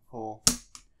action, he'll pull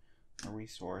a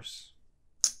resource.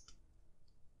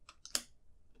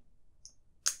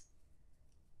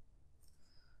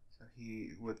 So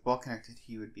he, with well connected,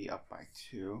 he would be up by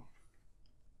 2.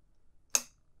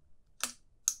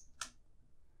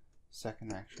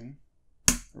 Second action,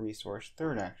 a resource.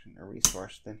 Third action, a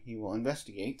resource. Then he will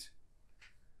investigate.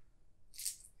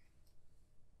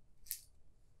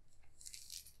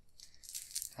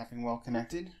 Tapping well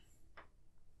connected.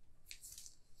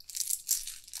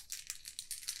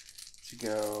 To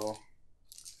go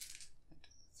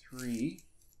 3,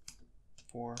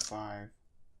 4, 5.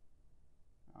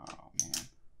 Oh man.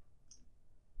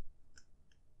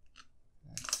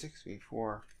 6v4. Is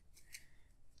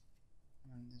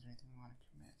there anything we want to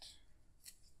commit?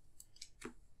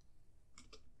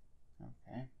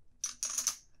 Okay.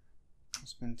 We'll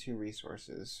spend 2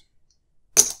 resources.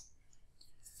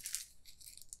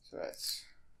 So that's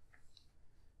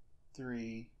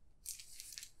 3,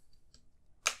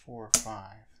 4, 5,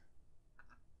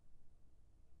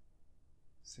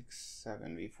 6,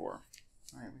 7v4.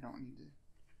 Alright, we don't need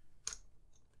to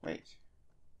wait.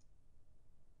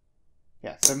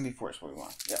 Yeah, 7v4 is what we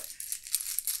want. Yep.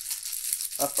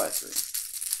 Up by 3.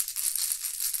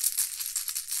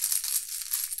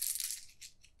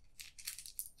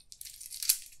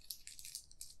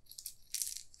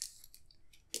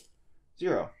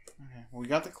 Zero. Okay, well, we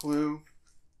got the clue.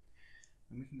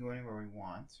 And we can go anywhere we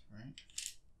want, right?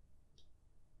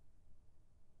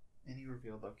 Any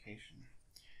revealed location.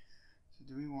 So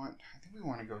do we want, I think we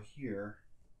want to go here.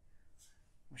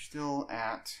 We're still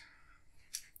at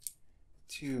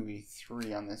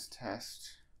 2v3 on this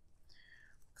test.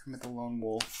 Commit the lone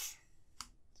wolf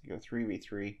to go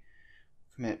 3v3.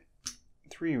 Commit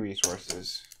 3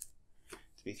 resources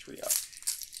to be 3 up.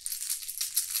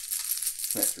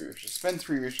 Commit 3 resources. Spend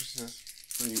 3 resources.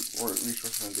 3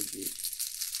 resources on the gate.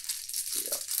 3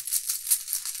 up.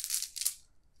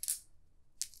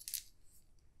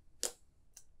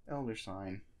 Elder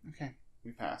sign. Okay,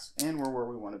 we pass. And we're where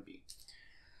we want to be.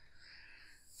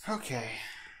 Okay.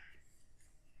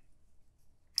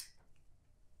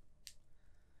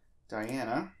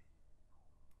 Diana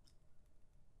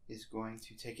is going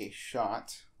to take a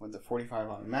shot with the 45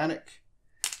 automatic,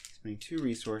 spending 2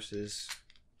 resources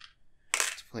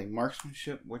to play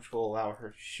marksmanship, which will allow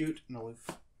her to shoot an aloof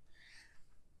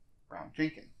Brown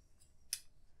Jenkins.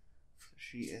 So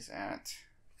she is at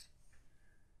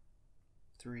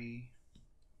 3,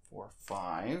 4,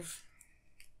 5.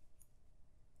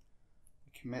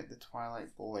 We commit the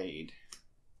Twilight Blade.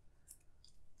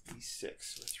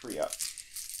 E6 with 3 up.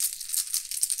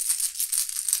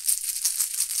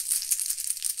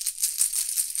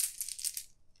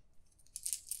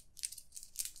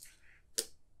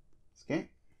 Okay,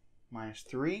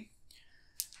 -3.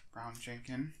 Brown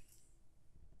Jenkins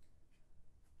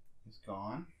is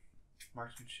gone.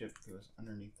 Marksmanship goes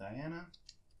underneath Diana.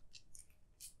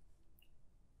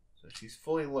 So she's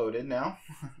fully loaded now.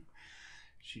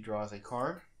 She draws a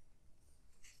card.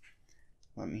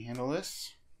 Let me handle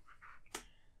this.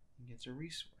 And gets a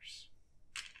resource.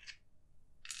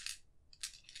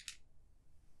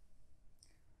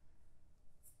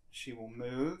 She will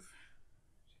move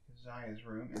to Zaya's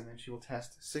room, and then she will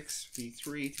test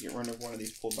 6v3 to get rid of one of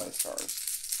these pulled by the stars.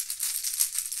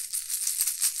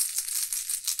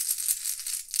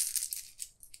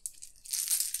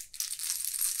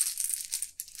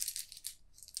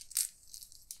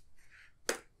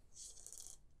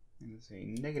 And it's a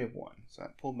 -1, so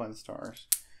that pulled by the stars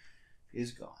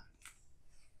is gone.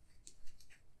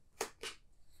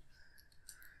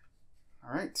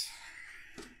 Alright.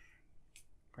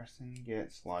 Preston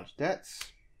gets lodged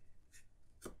debts.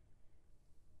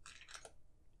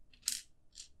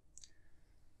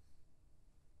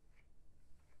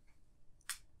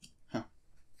 Huh.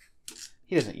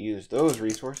 He doesn't use those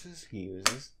resources. He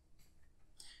uses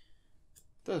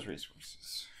those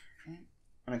resources. Okay.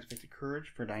 Unexpected courage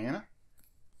for Diana.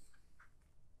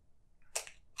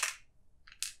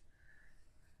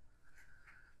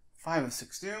 Five of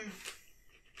 6 doom.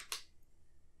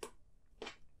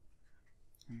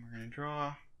 And we're going to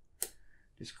draw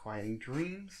Disquieting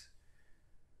Dreams.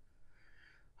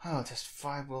 Oh, test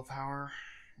 5 willpower.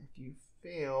 If you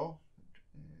fail,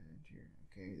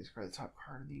 okay, discard the top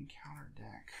card of the encounter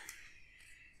deck.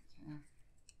 Okay.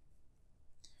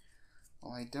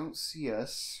 Well, I don't see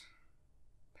us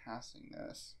passing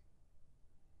this.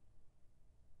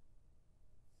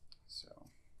 So.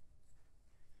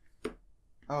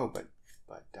 Oh, but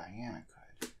Diana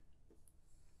could.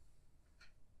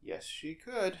 Yes, she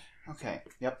could. Okay,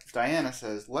 yep. Diana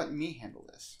says, let me handle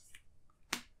this.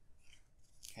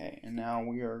 Okay, and now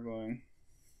we are going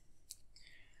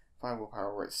 5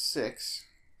 willpower. We're at 6.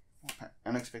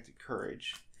 Unexpected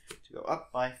courage to go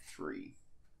up by 3.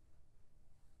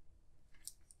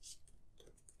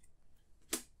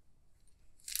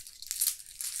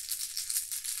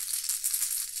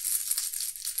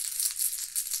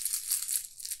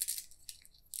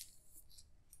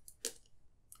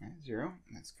 Okay, 0,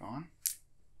 and that's gone.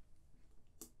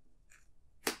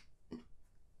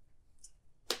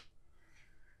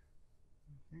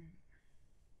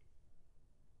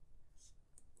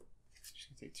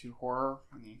 Take 2 horror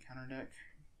on the encounter deck.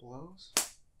 Blows.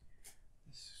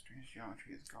 This strange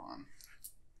geometry is gone.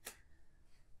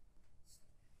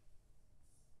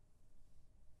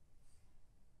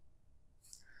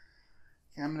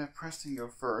 Okay, I'm going to have Preston go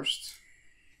first.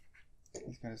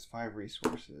 He's got his 5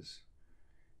 resources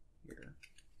here.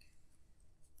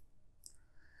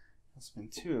 I'll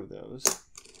spend 2 of those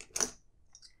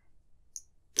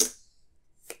to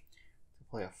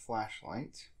play a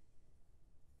flashlight.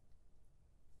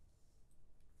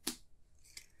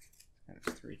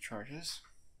 Got 3 charges.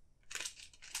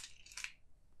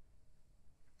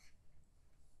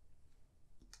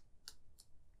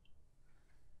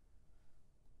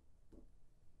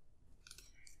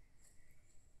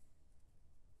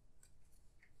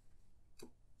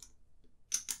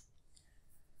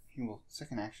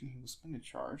 Second action, he will spend a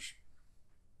charge.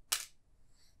 So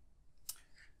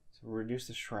we'll reduce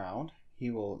the Shroud. He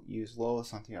will use Lola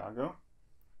Santiago.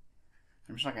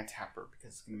 I'm just not going to tap her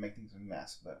because it's going to make things a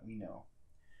mess, but we know.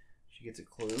 She gets a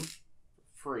clue for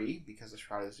free because the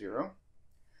Shroud is 0.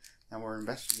 Now we're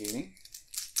investigating.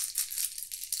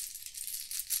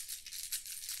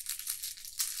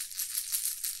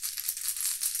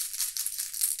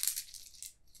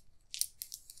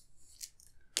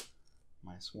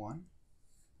 -1.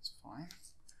 That's fine.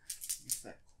 What's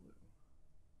that clue?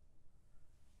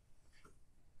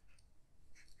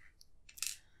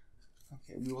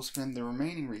 Okay, we will spend the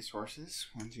remaining resources,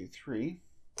 1, 2, 3,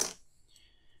 to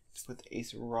put the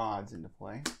Ace of Rods into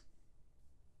play.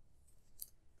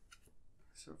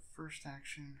 So first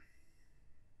action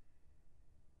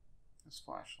is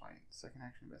Flashlight. Second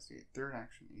action, Investigate. Third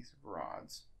action, Ace of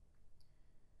Rods.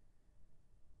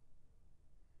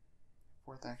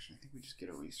 Fourth action, I think we just get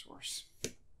a resource.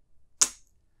 And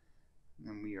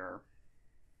then we are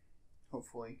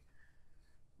hopefully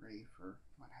ready for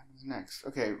what happens next.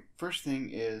 Okay, first thing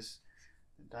is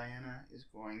that Diana is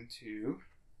going to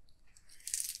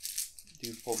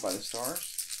do Pulled by the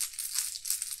Stars.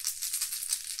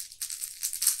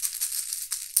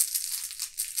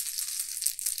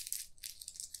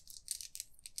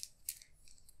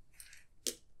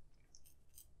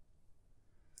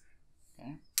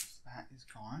 Okay, so that is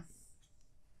gone.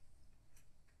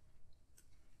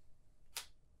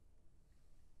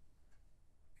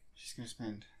 She's going to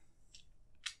spend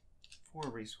 4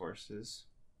 resources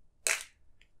to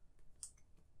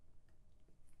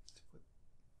put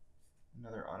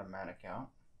another automatic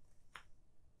out.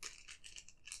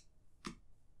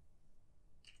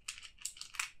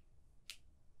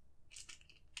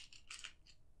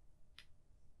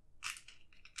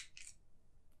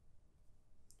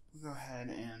 We'll go ahead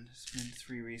and spend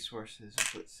 3 resources and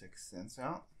put 6 cents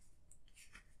out.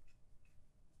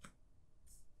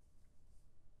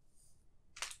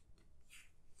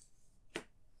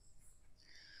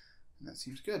 And that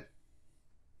seems good.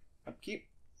 Upkeep.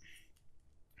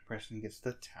 Preston gets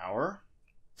the Tower.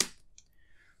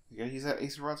 We gotta use that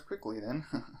Ace of Rods quickly then.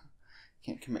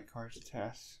 Can't commit cards to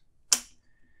tests.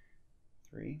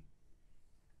 3.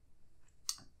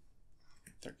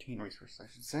 13 resources, I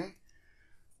should say.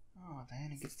 Oh,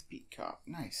 Diana gets the Beat Cop.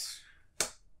 Nice.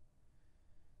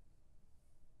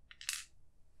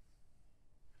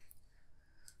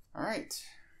 Alright.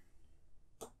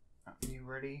 Are you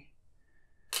ready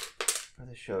for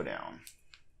the showdown?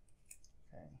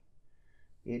 Okay.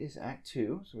 It is Act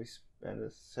 2, so we set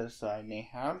aside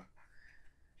Nahab.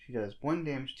 She does 1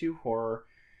 damage, 2 horror.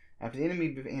 After the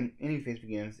enemy phase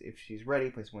begins, if she's ready,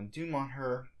 place 1 Doom on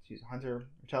her. She's a hunter,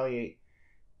 retaliate,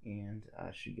 and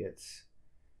she's going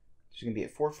to be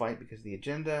at 4 fight because of the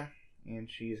agenda, and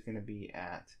she is going to be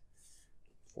at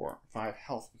 5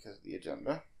 health because of the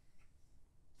agenda.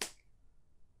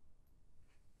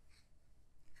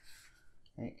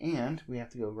 Okay, and we have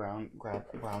to go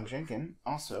grab Brown Jenkin.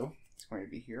 Also, it's going to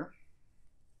be here.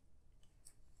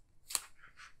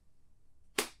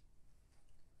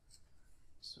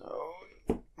 So,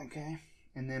 okay,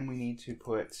 and then we need to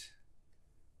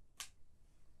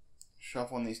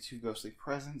shuffle in these 2 Ghostly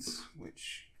Presents,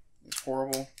 which is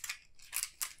horrible.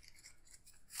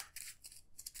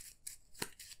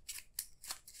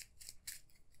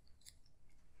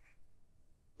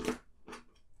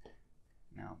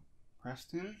 Now,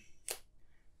 Preston,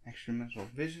 Extra-Dimensional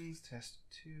Visions, test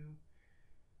 2.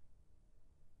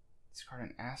 Discard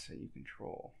an asset you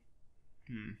control.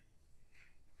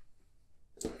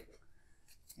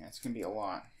 Yeah, it's going to be a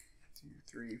lot. 2,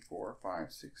 3, 4,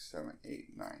 5, 6, 7,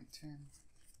 8, 9, 10.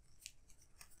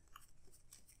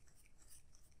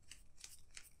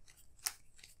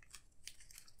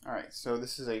 Alright, so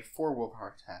this is a 4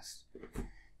 willpower test.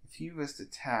 If he was to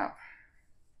tap,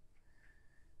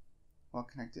 well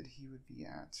connected, he would be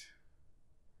at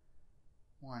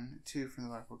 1, 2 from the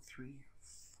black book, 3,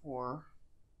 4.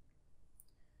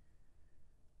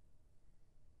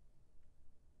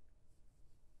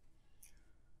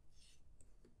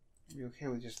 Are we okay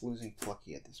with just losing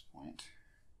Plucky at this point?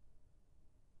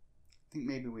 I think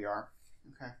maybe we are.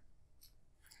 Okay.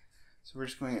 So we're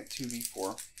just going at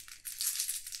 2v4.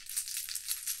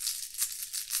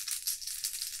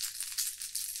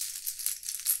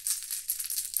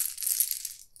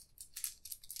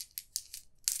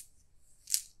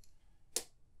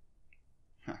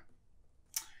 Huh.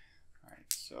 Alright,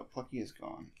 so Plucky is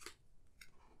gone.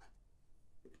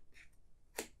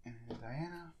 And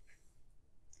Diana.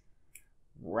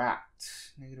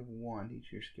 Wrapped. -1 to each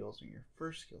of your skills in your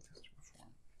first skill test to perform.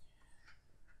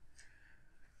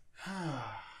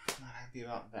 Not happy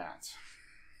about that.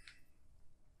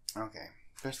 Okay,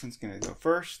 Preston's going to go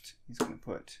first. He's going to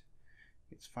put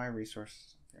his 5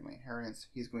 resources on family inheritance.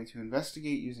 He's going to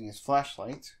investigate using his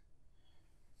flashlight.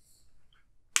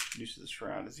 Reduces the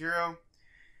shroud to 0.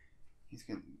 He's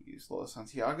going to use Lola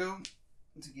Santiago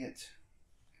to get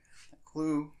that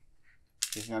clue.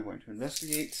 He's now going to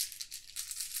investigate.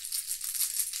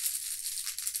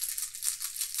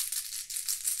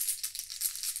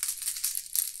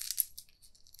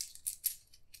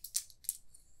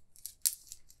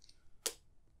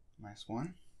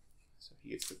 -1, so he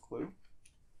gets the clue.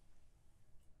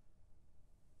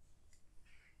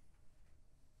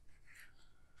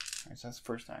 Alright, so that's the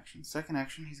first action. Second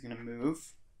action, he's going to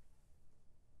move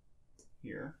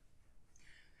here.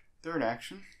 Third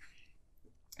action,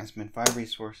 I spend 5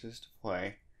 resources to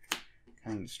play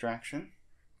Cunning Distraction,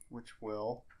 which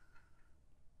will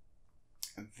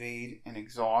evade and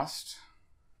exhaust.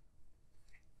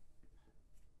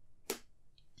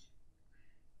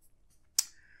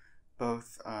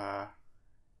 Both Brown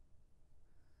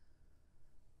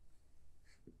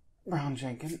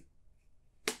Jenkins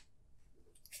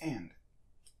and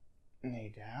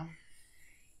Nadab.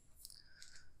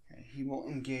 Okay, he will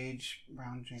engage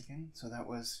Brown Jenkins. So that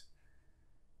was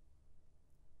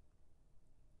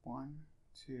 1,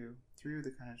 2, 3 with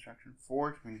the kind of distraction,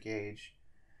 4 to engage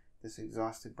this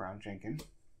exhausted Brown Jenkins.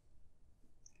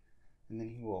 And then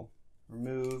he will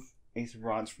remove Ace of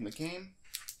Rods from the game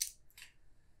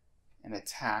and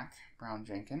attack Brown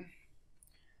Jenkins.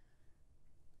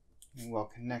 And well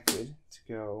connected to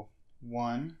go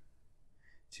 1,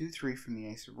 2, 3 from the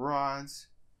Ace of Rods,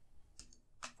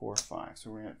 4, 5. So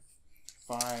we're at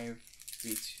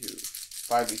 5v2,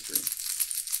 5v3.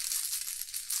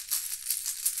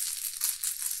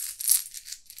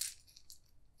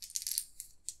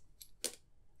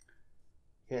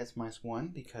 Okay, that's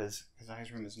 -1 because his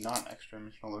Eyes Room is not an extra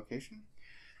dimensional location.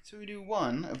 So we do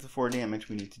 1 of the 4 damage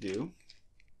we need to do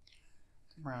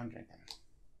to Brown Jenkins.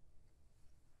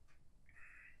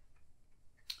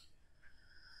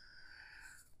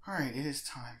 Alright, it is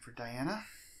time for Diana.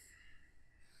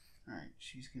 Alright,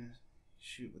 she's going to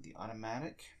shoot with the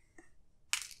automatic.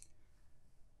 I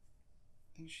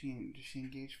think does she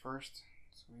engage first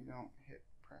so we don't hit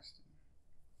Preston.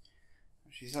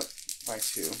 She's up by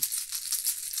 2.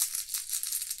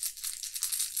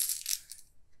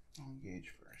 I'll engage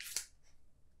first.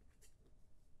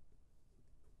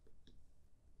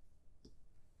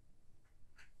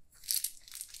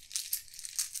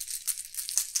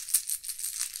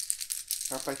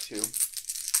 Start by 2.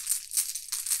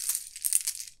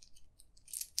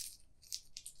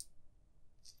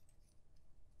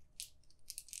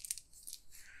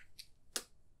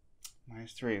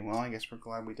 -3. Well, I guess we're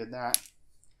glad we did that.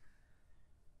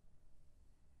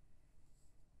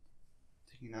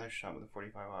 Taking another shot with a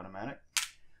 45 automatic.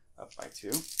 Up by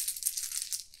 2.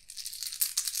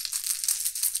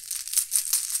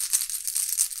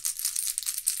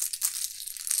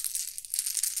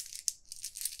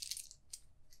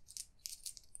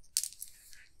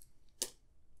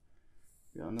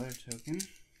 Got another token.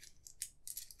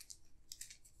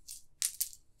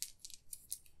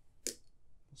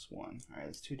 +1. Alright,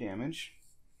 that's 2 damage.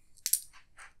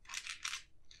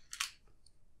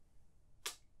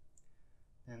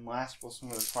 And last, we'll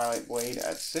swing with a Twilight Blade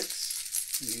at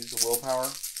 6. We use the willpower.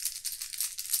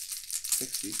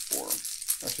 64. Or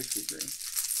 63.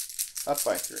 Up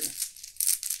by 3.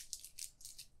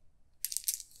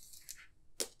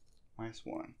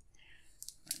 -1.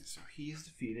 Alright, so he is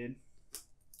defeated.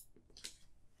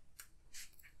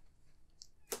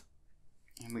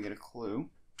 And we get a clue.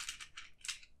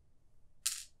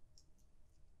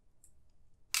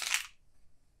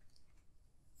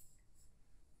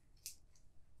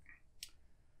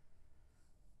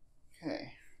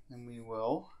 Okay, then we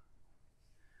will,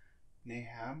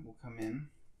 Nahab will come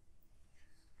in,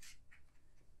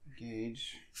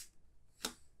 engage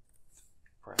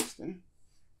Preston.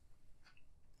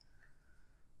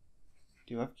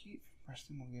 Do upkeep.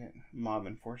 Preston will get Mob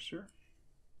Enforcer.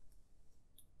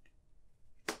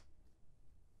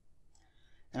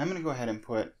 And I'm going to go ahead and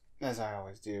put, as I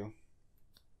always do,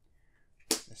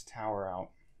 this tower out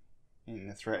in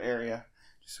the threat area,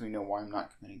 just so we know why I'm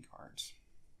not committing cards.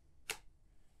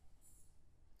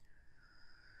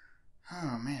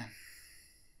 Oh man.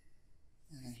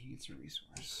 And then he gets a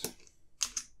resource.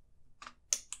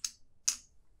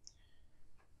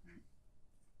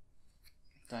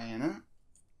 Diana.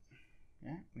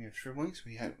 Yeah, we have shriveling, so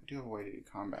we do have a way to do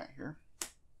combat here.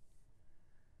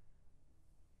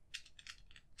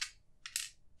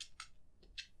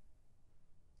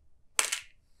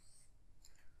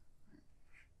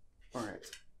 Alright,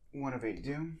 1 of 8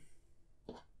 doom.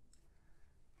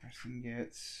 Preston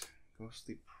gets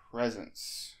Ghostly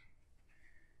Presence.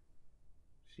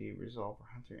 She resolve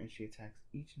her hunter and she attacks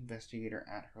each investigator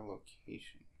at her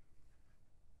location.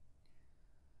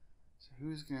 So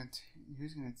who's gonna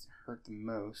hurt the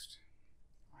most?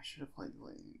 I should have played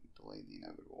delay the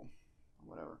inevitable, or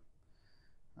whatever.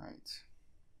 Alright.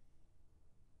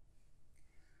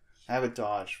 I have a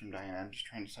dodge from Diana. I'm just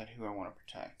trying to decide who I want to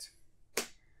protect.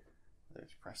 Whether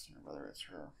it's Preston or whether it's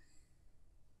her.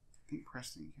 I think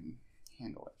Preston can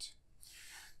handle it.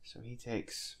 So he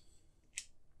takes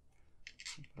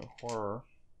the horror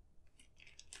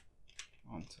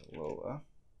onto Lola.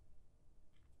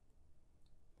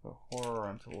 Put horror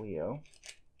onto Leo.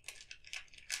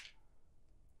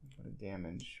 Put a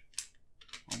damage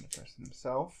onto Preston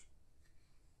himself.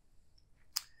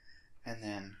 And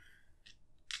then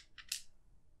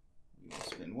we will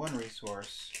spend 1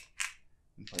 resource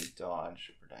and play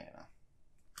dodge for Diana.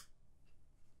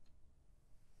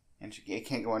 And she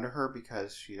can't go under her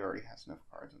because she already has enough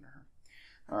cards under her.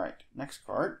 Alright, next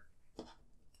card.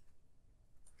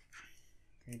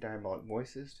 Okay, Diabolic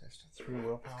Voices, test 3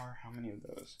 willpower. How many of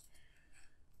those?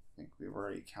 I think we've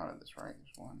already counted this, right?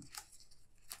 There's 1.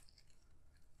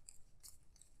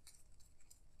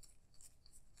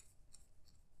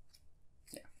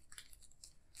 Yeah.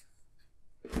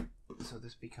 So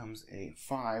this becomes a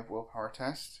 5 willpower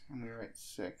test, and we are at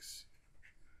 6.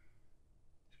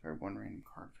 Discard 1 random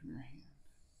card from your hand.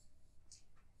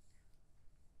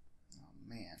 Oh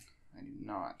man, I do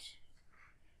not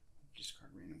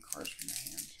discard random cards from your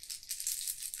hand.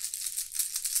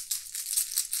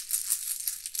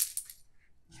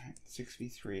 Alright,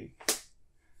 6v3.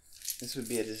 This would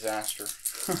be a disaster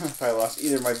if I lost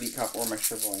either my beat cop or my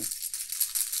shriveling.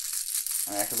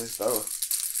 I could lose both.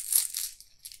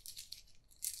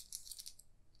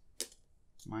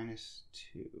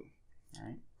 -2.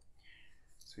 Alright.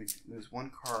 So we lose 1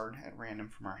 card at random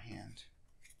from our hand.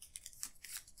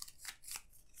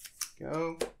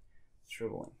 Go.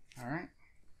 Shriveling. Alright.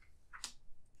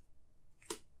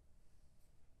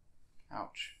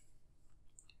 Ouch.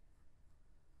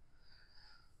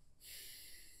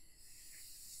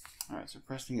 Alright, so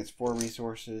Preston gets 4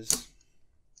 resources,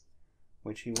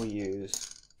 which he will use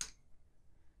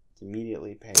to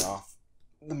immediately pay off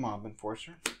the Mob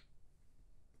Enforcer.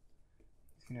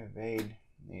 He's going to evade,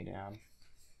 lay down.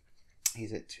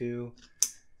 He's at 2,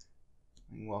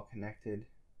 and well connected.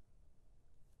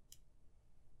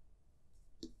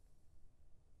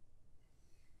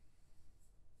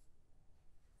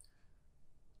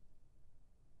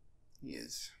 He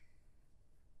is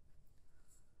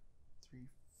 3,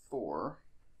 4.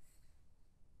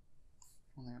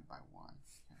 Only up by 1.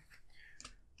 Okay.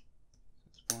 So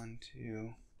it's 1,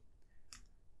 2,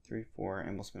 3, 4,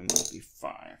 and we'll spend 1 will be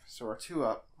 5. So we're 2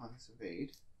 up on this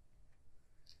evade.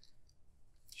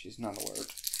 She's not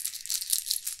alert.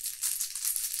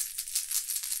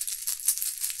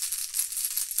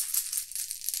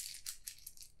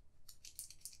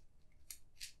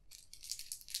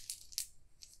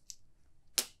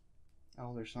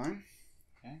 Elder Sign.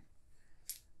 Okay.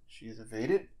 She is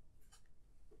evaded.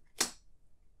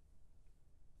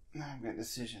 Now I've got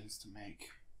decisions to make.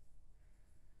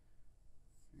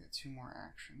 We've got 2 more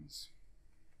actions.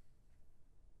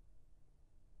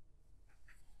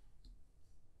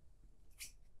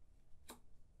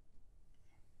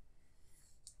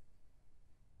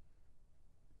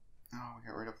 Oh, we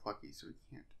got rid of Plucky, so we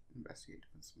can't investigate to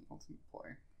put some ultimate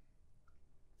play.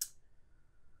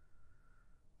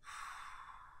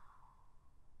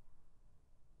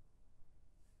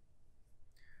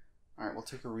 Alright, we'll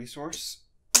take a resource,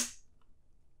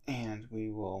 and we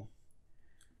will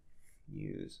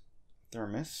use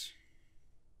Thermos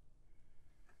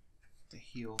to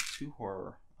heal 2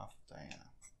 horror off of Diana.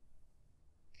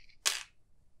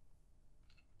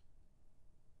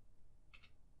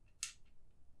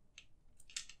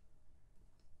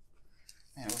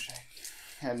 Man, I wish I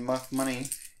had enough money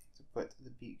to put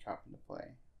the beat cop into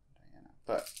play, Diana.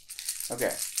 But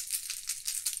okay.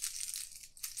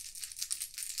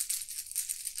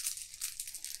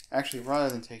 Actually, rather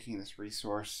than taking this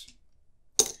resource,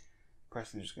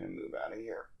 Preston's just going to move out of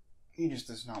here. He just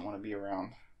does not want to be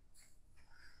around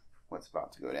what's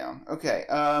about to go down. Okay,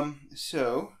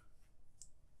 so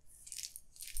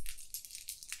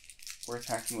we're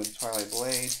attacking with Twilight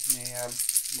Blade. Mayab.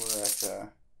 We're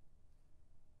at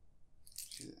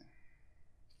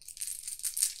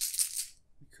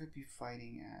we could be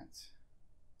fighting at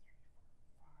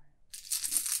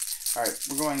 3, 4, 5. All right,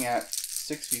 we're going at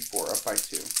 6v4, up by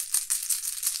 2.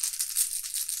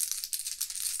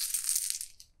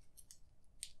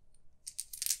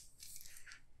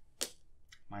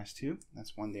 -2,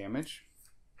 that's 1 damage.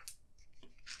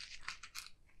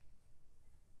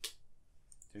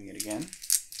 Doing it again.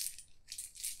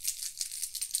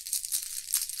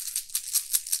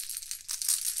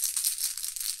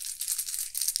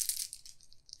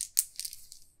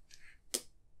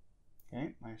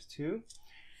 Okay, -2.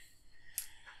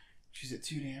 She's at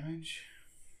 2 damage.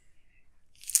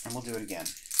 And we'll do it again.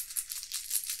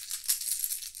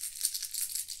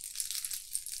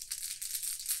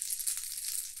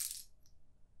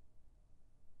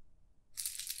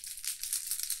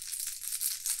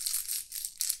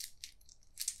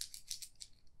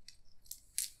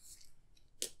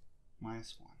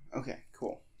 -1. Okay,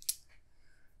 cool.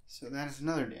 So that is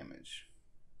another damage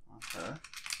on her.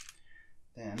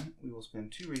 Then we will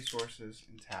spend 2 resources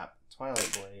and tap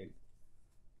Twilight Blade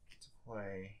to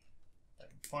play, if I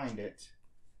can find it,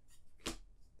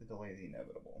 the Delay the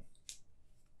Inevitable.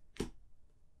 Okay,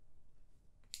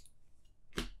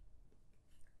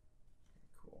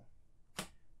 cool.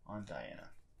 On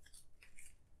Diana.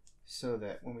 So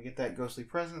that when we get that Ghostly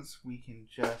Presence, we can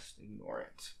just ignore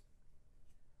it.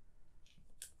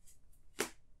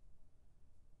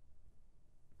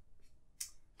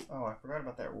 Oh, I forgot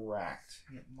about that racked.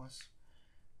 It was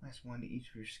 -1 to each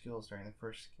of your skills during the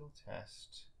first skill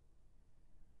test.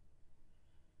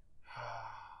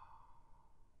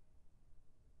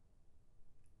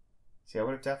 See, I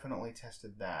would have definitely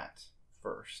tested that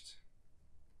first.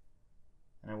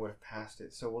 And I would have passed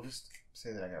it. So we'll just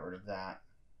say that I got rid of that.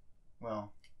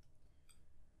 Well,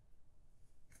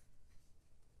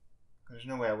 there's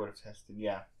no way I would have tested.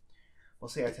 Yeah. We'll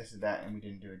say I tested that and we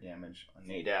didn't do a damage on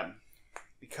Nadab.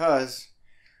 Because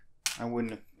I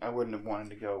wouldn't have wanted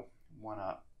to go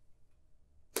 1-up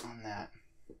on that.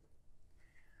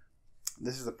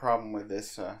 This is the problem with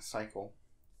this cycle.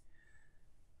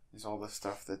 Is all this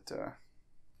stuff that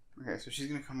okay, so she's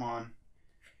gonna come on.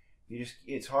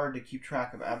 It's hard to keep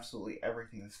track of absolutely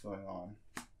everything that's going on.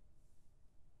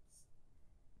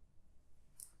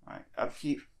 Alright,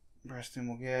 upkeep. Preston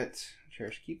will get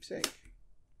Cherished Keepsake.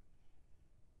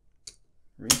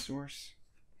 Resource.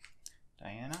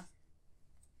 Diana.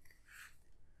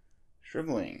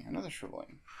 Shriveling. Another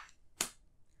Shriveling.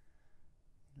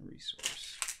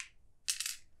 Resource.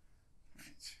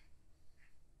 Right.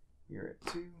 We're at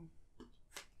 2.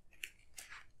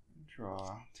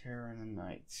 Draw. Terror in the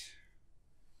Night.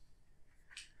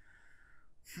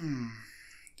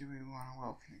 Do we want to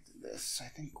well connected this? I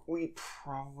think we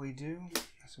probably do.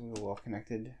 So we will well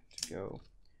connected to go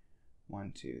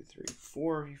 1, 2, 3,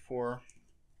 4v4.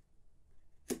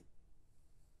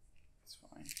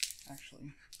 Fine.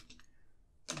 Actually,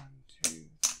 1, 2,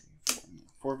 3,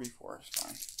 4. 4v4 is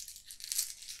fine.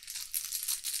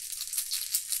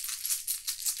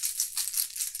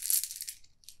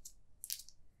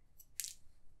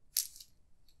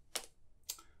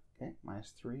 Okay,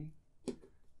 -3.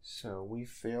 So we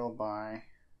fail by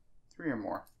 3 or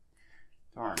more.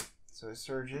 Darn. So it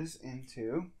surges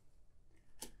into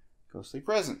Ghostly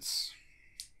Presence.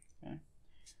 Okay.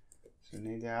 So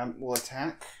Nadab will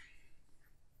attack.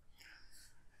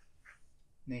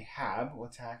 Nahab will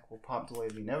attack, will pop Delay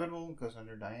the Inevitable, goes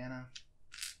under Diana.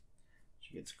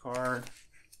 She gets a card,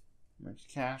 makes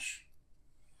cash,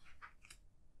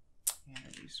 and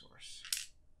a resource.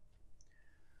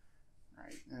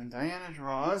 Alright, and Diana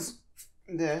draws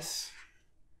this,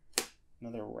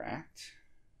 another racked.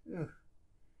 Ugh.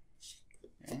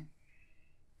 Okay.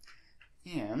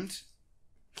 And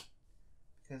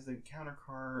because the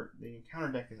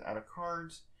encounter deck is out of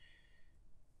cards,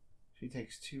 she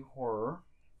takes 2 horror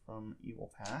from Evil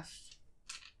Past.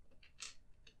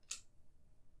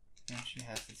 And she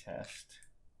has to test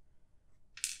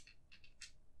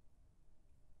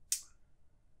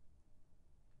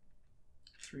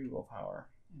 3 willpower.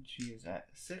 And she is at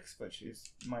 6, but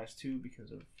she's -2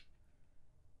 because of...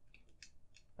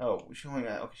 Oh, she only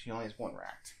has 1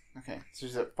 racked. Okay, so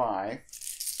she's at 5.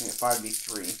 And at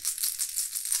 5d3.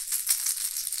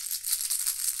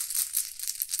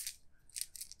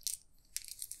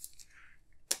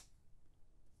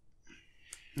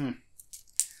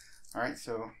 Alright,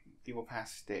 so the will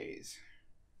pass stays.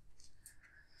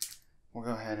 We'll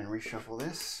go ahead and reshuffle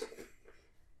this.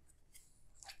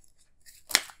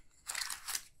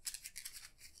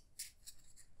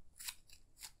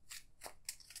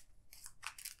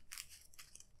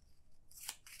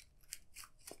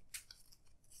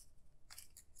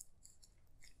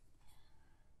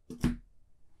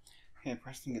 Okay,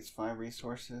 Preston gets 5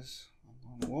 resources on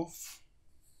Lone Wolf.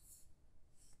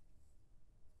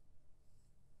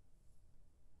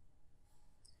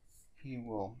 He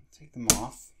will take them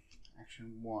off.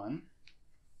 Action 1.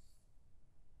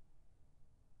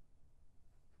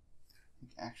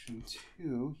 Action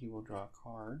 2, he will draw a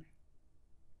card.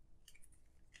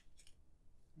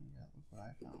 Yeah, look what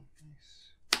I found.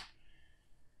 Nice.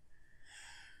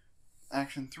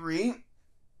 Action 3.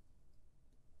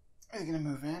 He's going to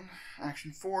move in.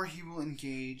 Action 4, he will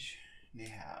engage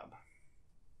Nahab.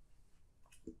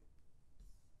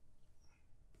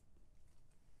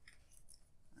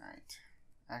 Alright.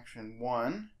 Action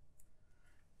 1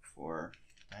 for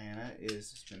Diana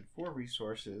is to spend 4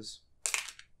 resources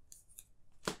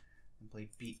and play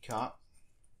Beat Cop.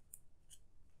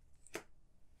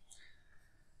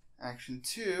 Action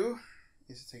 2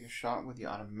 is to take a shot with the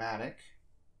automatic,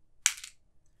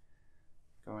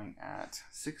 going at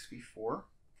 6v4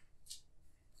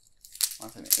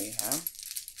 with an Ahab.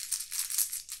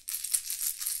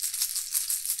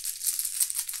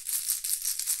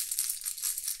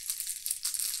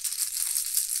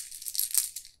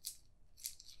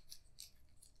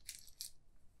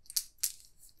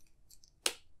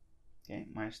 Okay,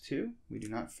 -2. We do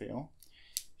not fail.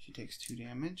 She takes 2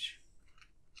 damage.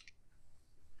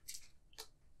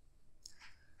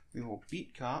 We will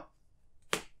Beat Cop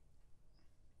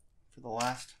for the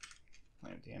last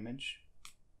point of damage.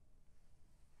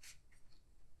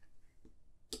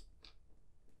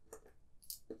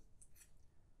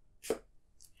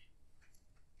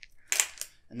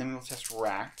 And then we will test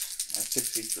Racked at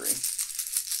 6v3.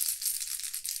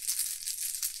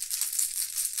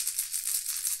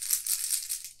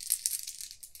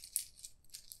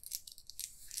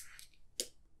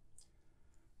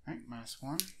 Alright,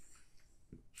 -1.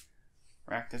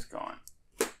 Racked is gone.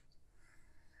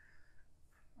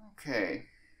 Okay.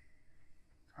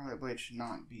 Scarlet Blade should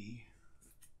not be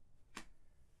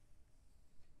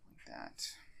like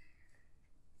that.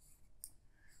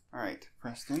 Alright,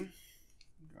 Preston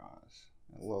draws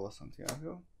Lola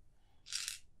Santiago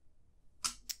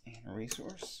and a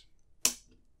resource.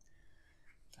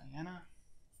 Diana.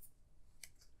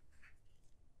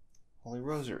 Holy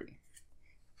Rosary.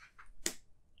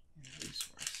 And a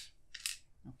resource.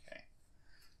 Okay.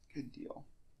 Good deal.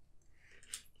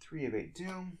 3 of 8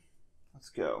 Doom. Let's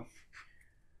go.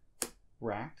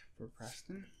 Racked for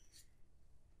Preston.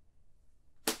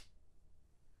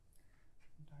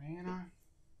 Diana.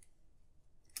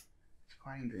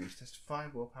 Quieting Dreams. Test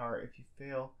 5 willpower. If you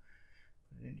fail,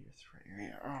 put it into your threat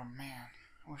area. Oh man.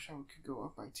 I wish I could go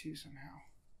up by 2 somehow.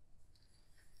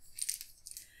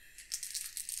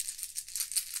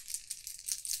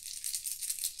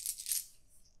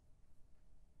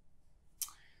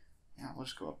 Yeah, we'll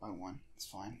just go up by 1. It's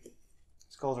fine.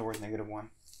 Skulls are worth -1.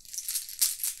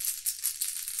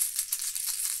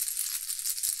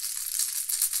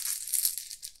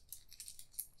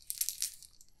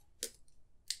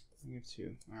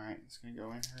 -2. Alright, it's going to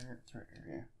go in her threat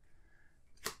area.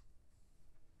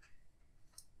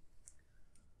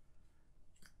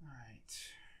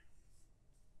 Alright.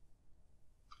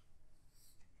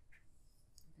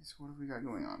 Okay, so what have we got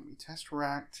going on? We test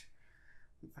Racked.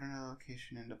 We put another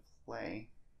location into play.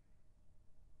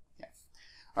 Yeah.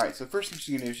 Alright, so first thing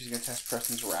she's going to do is she's going to test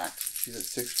Preston's Racked. She's at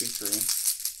 6v3.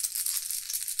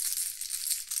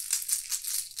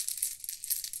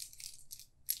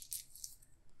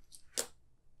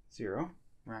 Zero.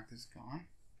 Racked is gone.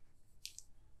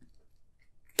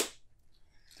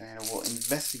 Diana will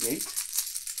investigate.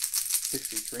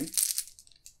 63.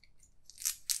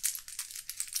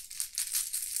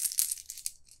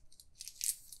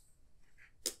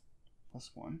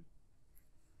 +1.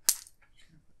 Just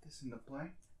gonna put this into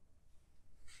play.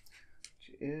 Which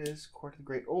is Court of the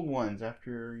Great Old Ones.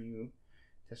 After you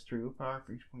test 3 willpower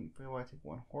for each point you fail, I take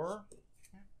 1 horror.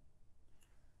 Okay.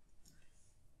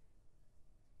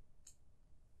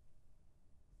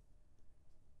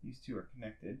 These two are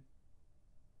connected.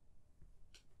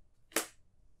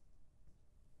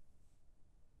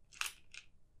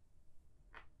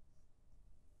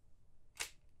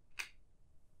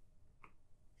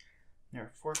 There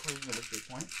are 4 places at a 3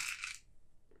 point.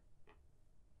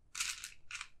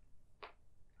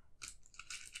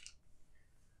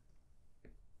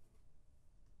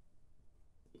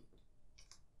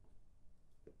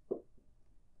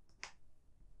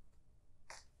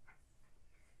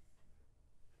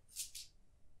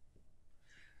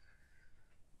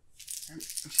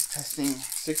 She's testing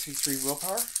 6v3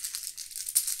 willpower.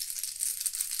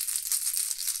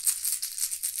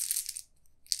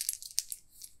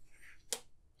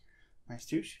 Nice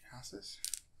too, she passes.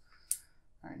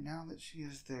 Alright, now that she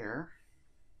is there,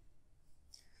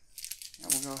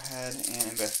 we'll go ahead and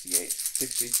investigate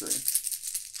 6v3.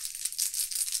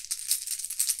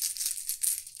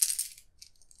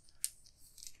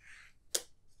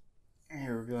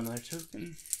 Here, reveal another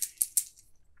token.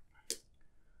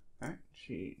 Alright,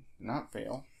 she did not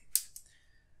fail.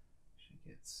 She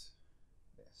gets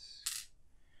this.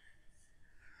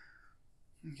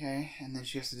 Okay, and then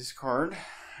she has to discard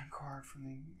a card from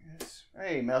the... Yes.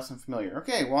 Hey, Medicine Familiar.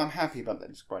 Okay, well, I'm happy about that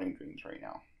discarding dreams right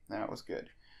now. That was good.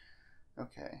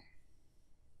 Okay.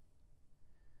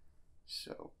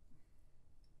 So,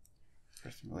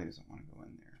 Preston really doesn't want to go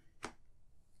in there.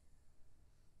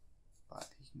 But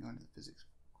he can go into the physics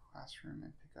classroom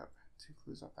and pick up 2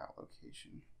 clues off that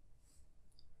location.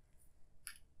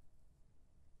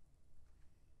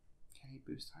 Can he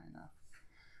boost high enough?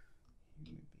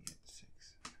 He would be at 6.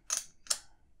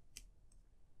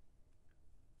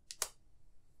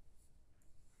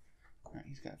 Alright,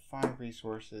 he's got 5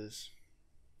 resources.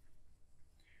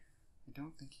 I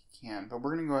don't think he can, but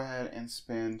we're going to go ahead and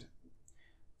spend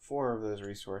 4 of those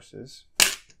resources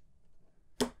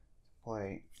to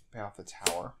pay off the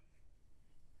tower.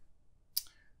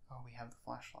 Oh, we have the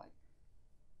flashlight.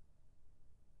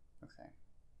 Okay.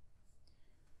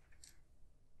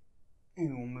 He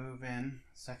will move in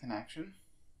second action.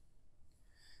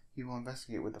 He will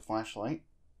investigate with the flashlight,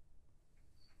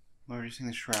 reducing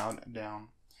the shroud down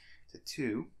to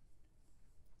 2.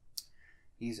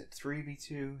 He's at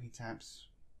 3v2. He taps.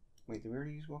 Wait, did we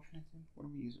already use well connected? What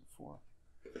do we use it for?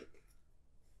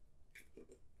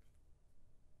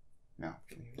 No,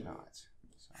 we have not.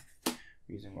 So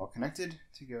we're using well connected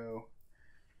to go.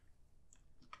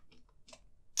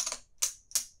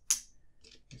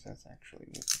 Because that's actually,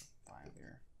 we'll put a 5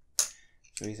 there.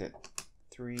 So he's at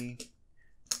 3,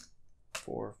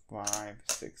 4, 5,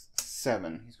 6,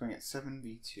 7. He's going at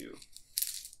 7v2.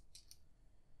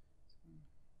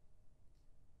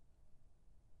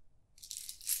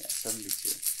 Yeah,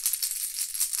 7v2.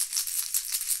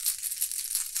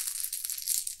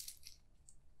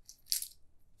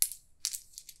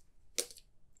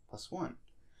 +1.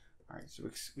 Alright, so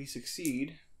we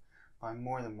succeed by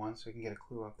more than 1, so we can get a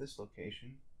clue off this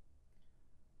location.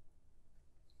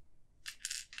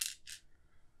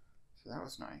 So that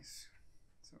was nice.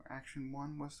 So action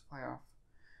 1 was to play off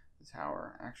the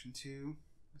tower. Action 2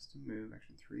 was to move.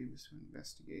 Action 3 was to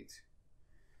investigate.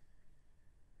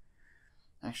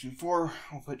 Action 4,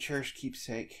 we'll put Cherished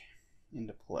Keepsake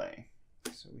into play.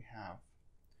 So we have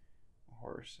a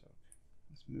Horror Soak.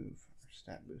 Let's move our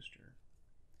stat booster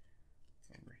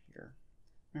over here.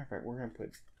 Matter of fact, we're going to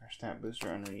put our stat booster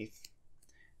underneath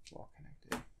well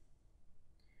connected.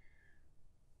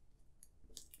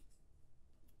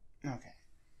 Okay.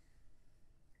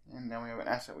 And now we have an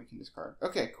asset we can discard.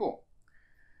 Okay, cool.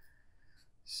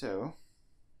 So,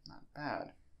 not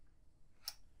bad.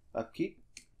 Upkeep.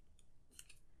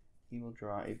 He will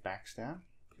draw a Backstab.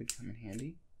 Could come in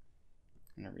handy.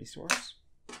 And a resource.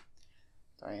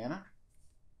 Diana.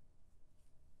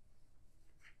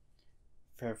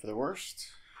 Prepare for the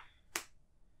worst.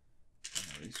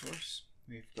 And a resource.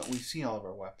 We've seen all of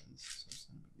our weapons, so it's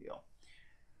not a big deal.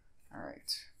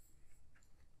 Alright.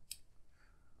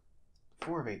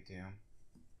 4 of 8 doom.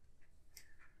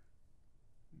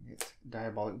 It's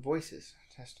Diabolic Voices.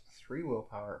 Test 3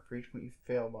 willpower. For each point you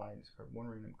fail by, discard 1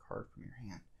 random card from your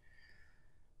hand.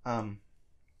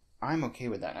 I'm okay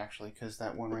with that actually, because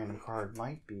that 1 random card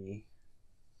might be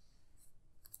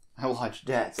Lodge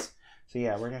Debts. So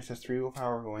yeah, we're going to test 3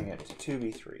 willpower going at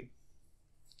 2v3.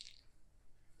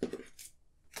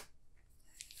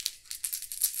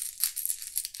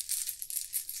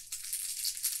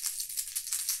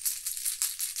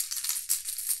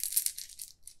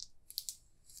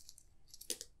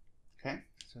 Okay,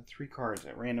 so 3 cards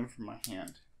at random from my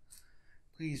hand.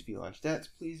 Please be Lodge Debts.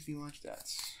 Please be Lodge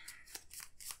Debts.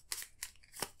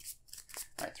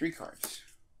 Alright, 3 cards.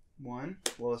 1,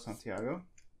 Willow Santiago,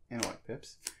 and White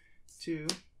Pips. 2,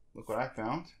 look what I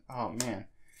found. Oh man.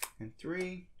 And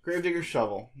 3, Gravedigger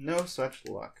Shovel. No such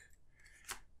luck.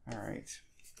 Alright.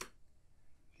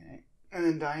 Okay. And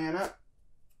then Diana.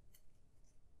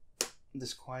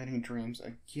 Disquieting Dreams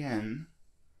again.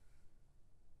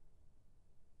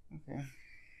 Okay.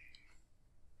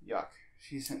 Yuck.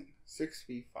 She's in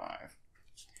 6v5.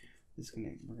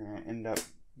 We're gonna end up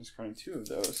discarding 2 of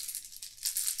those.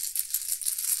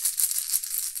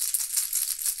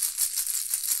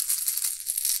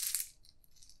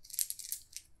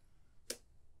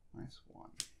 -1.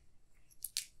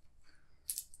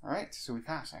 Alright, so we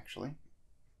pass, actually.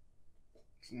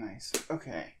 Nice.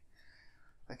 Okay.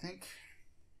 I think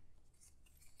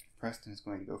Preston is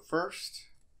going to go first.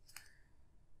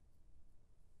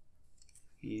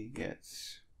 He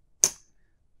gets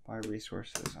 5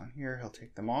 resources on here. He'll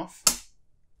take them off.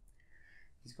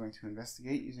 He's going to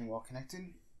investigate using Well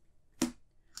Connected,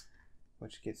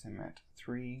 which gets him at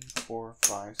 3, 4,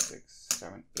 5, 6,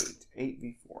 7, 8.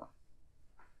 8v4.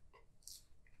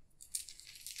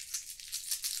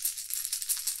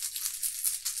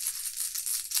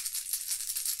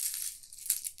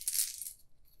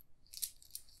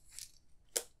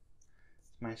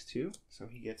 Minus 2, so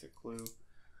he gets a clue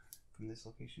from this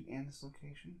location and this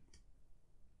location.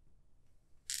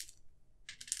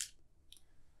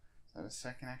 Is that a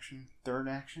second action? Third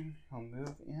action, he'll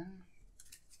move in.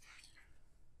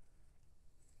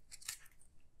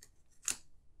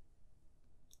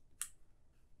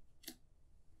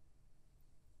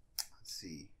 Let's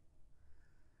see.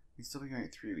 We'd still be going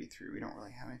at 3v3. We don't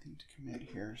really have anything to commit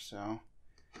here, so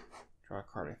draw a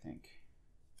card, I think.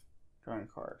 Drawing a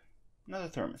card. Another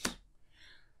thermos.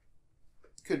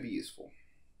 Could be useful.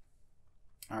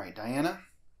 Alright, Diana.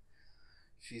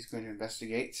 She's going to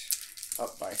investigate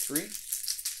up by 3.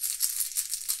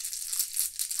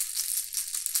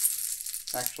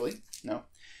 Actually, no.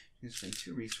 She's going to spend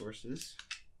 2 resources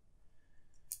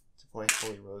to play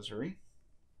Holy Rosary.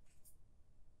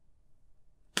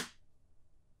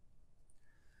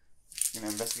 She's going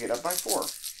to investigate up by 4.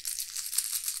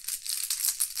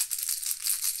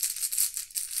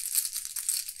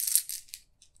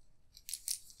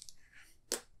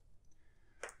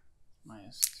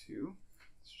 Minus 2.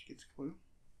 So she gets a clue.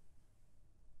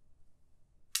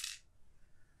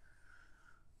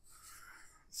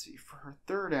 Let's see, for her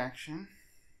third action,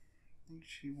 I think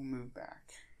she will move back.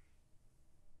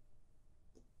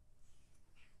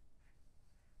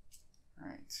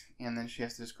 Alright, and then she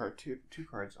has to discard two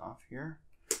cards off here.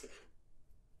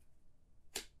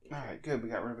 Alright, good, we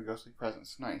got rid of a ghostly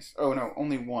presence. Nice. Oh no,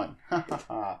 only 1. Ha ha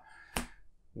ha.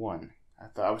 1.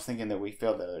 I was thinking that we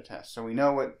failed the other test. So we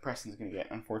know what Preston's going to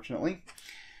get, unfortunately.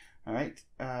 Alright,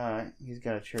 he's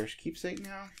got a cherished keepsake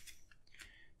now.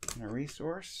 And a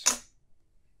resource.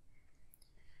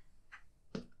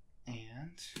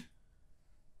 And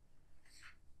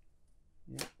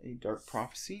yeah, a dark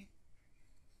prophecy.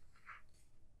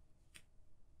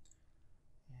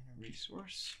 And a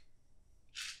resource.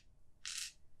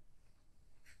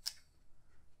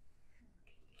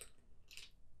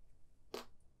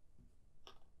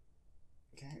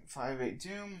 Okay, 5-8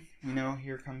 Doom. We know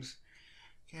here comes.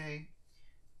 Okay.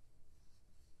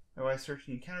 Otherwise, search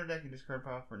the encounter deck and discard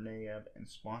pile for Nayab and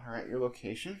spawn her at your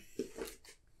location.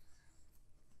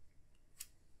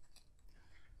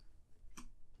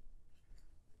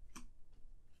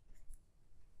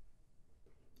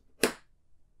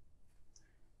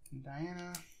 And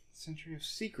Diana, Century of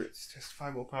Secrets. Testify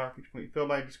willpower. Each point you fill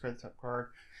by, discard the top card.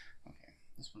 Okay,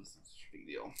 this one's not such a big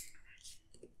deal.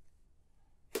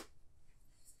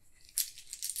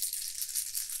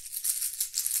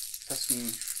 Testing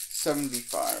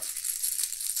 7v5.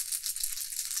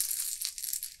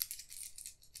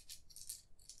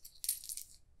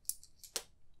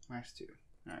 Minus 2.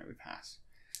 Alright, we pass.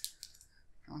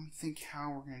 Now let me think how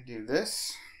we're going to do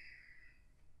this.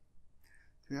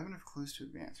 Do we have enough clues to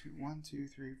advance? We have 1, 2,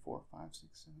 3, 4, 5,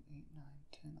 6, 7, 8, 9,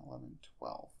 10, 11,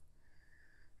 12.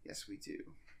 Yes, we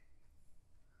do.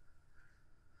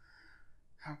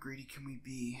 How greedy can we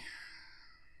be?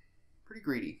 Pretty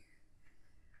greedy.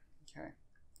 Okay.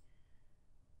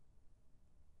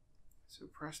 So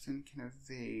Preston can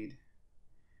evade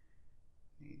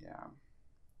Nadab.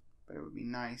 But it would be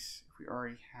nice if we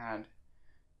already had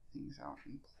things out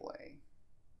in play.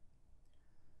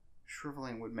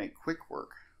 Shriveling would make quick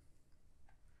work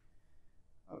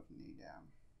of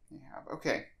Nadab.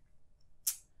 Okay.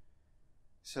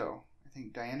 So I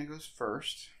think Diana goes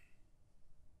first.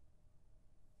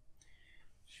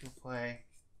 She'll play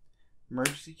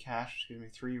Emergency Cash, which gives me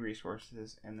 3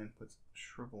 resources, and then puts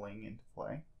Shriveling into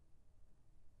play.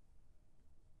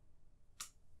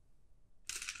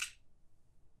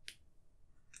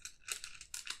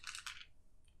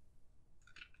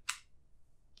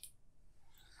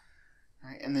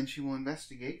 Alright, and then she will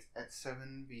investigate at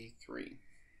 7v3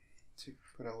 to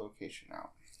put a location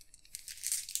out.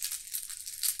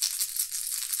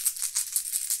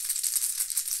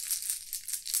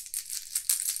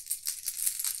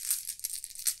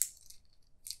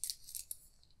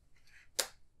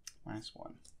 Minus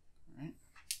 1. Alright.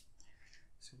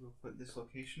 So we'll put this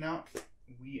location out.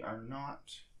 We are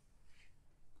not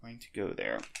going to go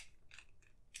there.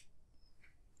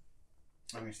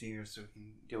 I'm going to stay here so we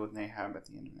can deal with Nahab at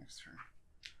the end of next turn.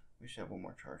 We should have one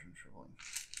more charge on shriveling.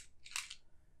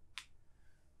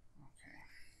 Okay.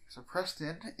 So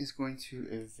Preston is going to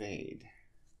evade.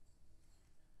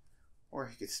 Or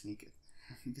he could sneak it.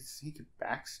 He could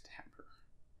backstab her.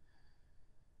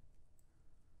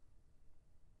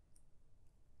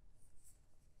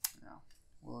 No,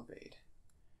 we'll evade.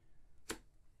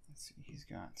 Let's see, he's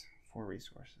got 4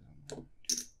 resources. 1,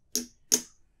 2. So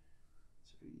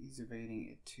he's evading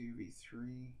at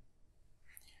 2v3.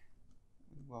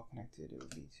 Well connected, it would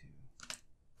be 2,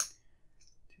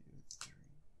 3,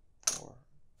 4,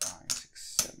 5,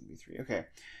 6, 7, v3. Okay,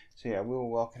 so yeah, we were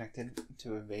well connected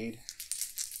to evade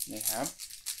Nahab.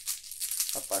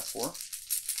 Up by 4.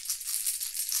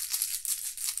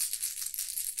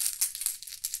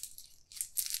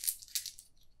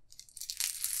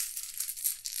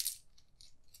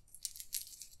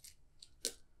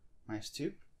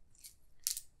 -2.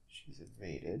 She's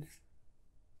evaded.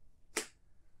 So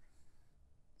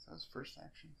that's first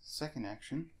action. Second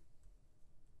action,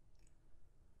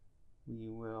 we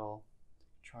will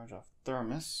charge off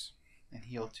Thermos and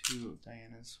heal 2 of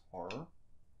Diana's horror.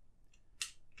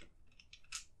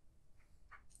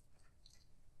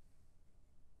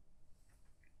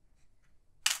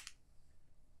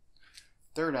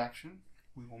 Third action,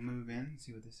 we will move in and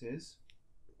see what this is.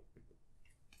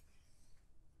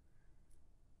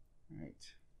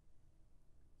 Alright.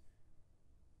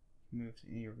 Move to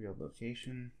any revealed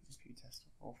location. If you test the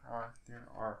full power, there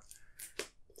are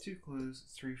 2 clues,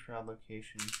 3 shroud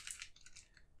location.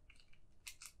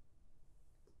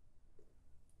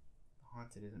 The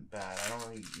haunted isn't bad. I don't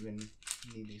really even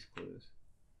need these clues.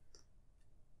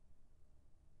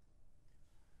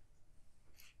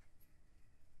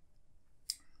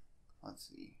 Let's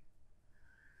see.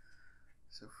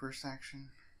 So first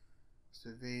action is to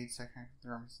evade, second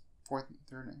action,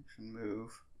 third action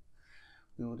move.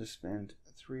 We will just spend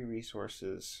 3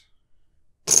 resources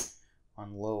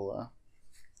on Lola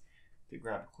to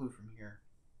grab a clue from here,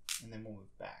 and then we'll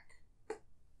move back.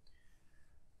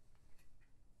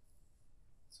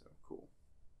 So cool.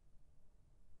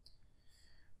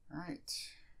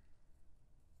 Alright.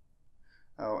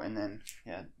 Oh, and then,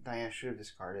 yeah, Diana should have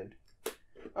discarded.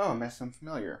 Oh, Mess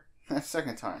Unfamiliar. That's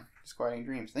second time. Disquieting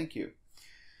Dreams. Thank you.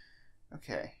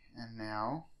 Okay, and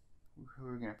now, who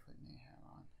are we going to put Nahab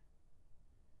on?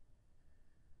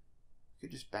 We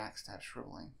could just backstab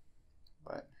Shriveling,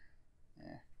 but,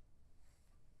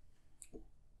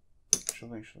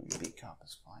 Shriveling beat Cop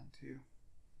is fine too.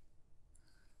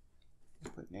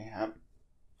 Let's put Nahab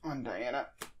on Diana.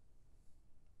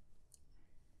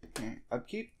 Okay,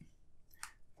 upkeep.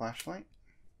 Flashlight.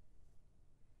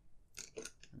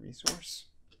 Resource.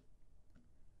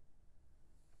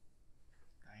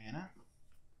 Diana.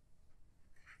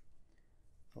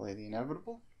 Delay the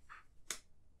Inevitable.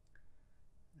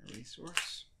 A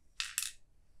resource.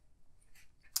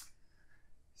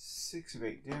 6 of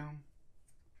 8 doom.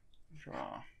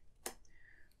 Draw.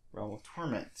 Realm of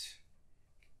Torment.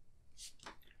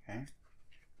 Okay.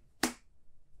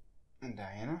 And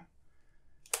Diana.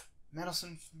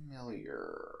 Meddlesome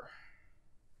Familiar.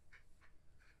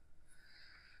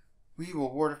 We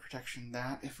will Ward of Protection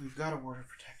that if we've got a Ward of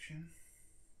Protection.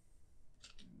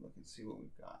 Look and see what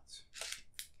we've got.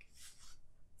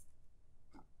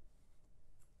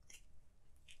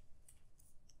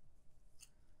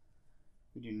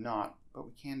 We do not, but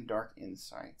we can Dark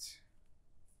Insight.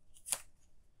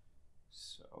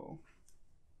 So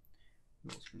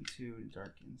we'll spend 2 to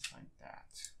Dark Insight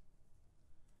that.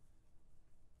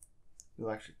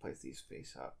 We'll actually place these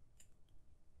face up,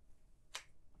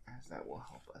 as that will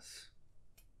help us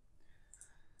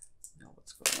know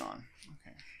what's going on.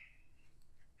 Okay.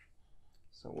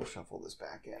 So we'll shuffle this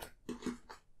back in.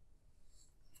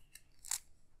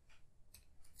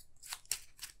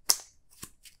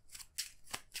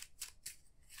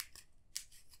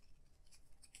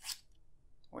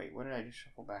 Wait, what did I just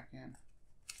shuffle back in?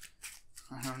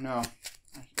 I don't know.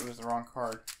 It was the wrong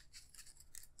card.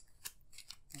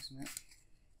 Wasn't it?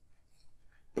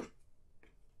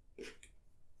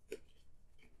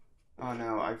 Oh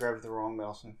no, I grabbed the wrong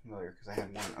Meddlesome Familiar because I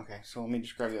had 1. Okay, so let me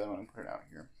just grab the other one and put it out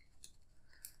here.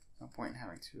 No point in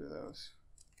having 2 of those.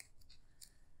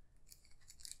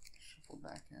 Shuffle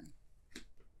back in.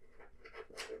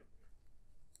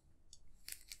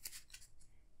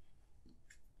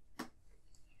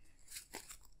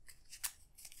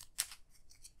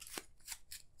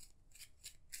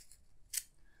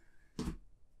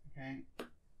 Okay.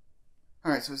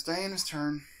 Alright, so it's Diana's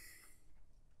turn.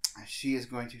 She is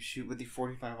going to shoot with the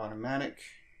 45 automatic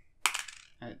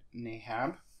at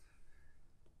Nahab.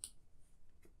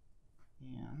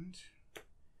 And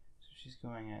she's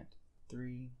going at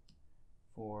 3,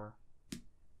 4,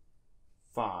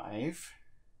 5.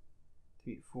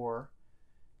 3, 4.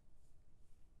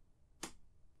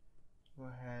 Go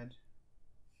ahead.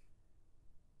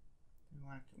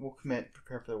 We'll commit,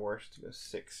 prepare for the worst to go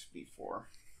 6, B4.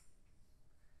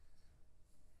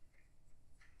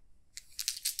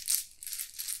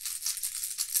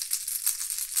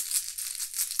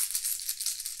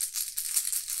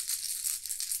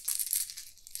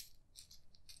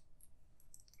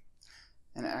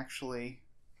 And actually,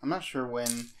 I'm not sure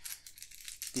when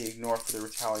the ignore for the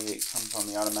retaliate comes on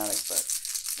the automatic, but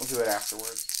we'll do it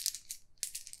afterwards.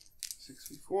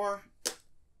 6v4.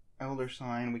 Elder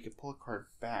Sign. We could pull a card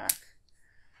back.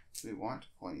 Do we want to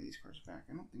pull any of these cards back?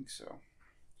 I don't think so.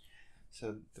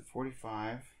 So the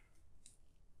 45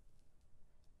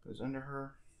 goes under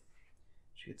her.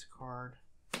 She gets a card.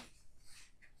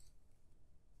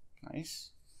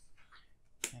 Nice.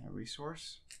 And a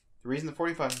resource. The reason the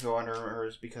 45 can go under her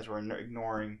is because we're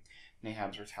ignoring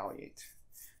Nahab's retaliate.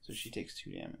 So she takes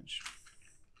 2 damage.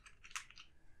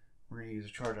 We're going to use a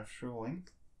charge off shriveling.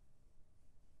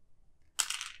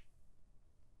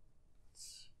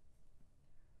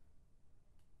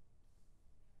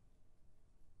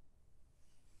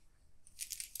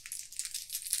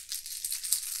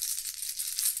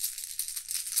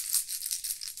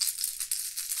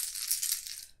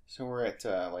 So we're at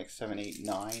like 7, 8,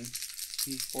 9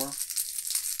 B4.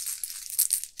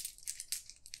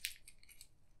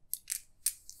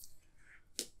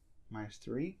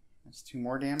 -3. That's 2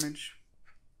 more damage.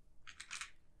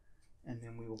 And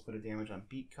then we will put a damage on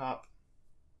Beat Cop.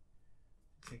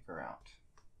 Take her out.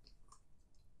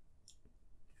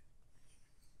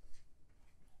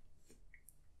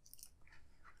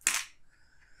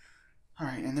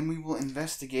 Alright, and then we will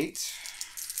investigate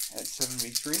at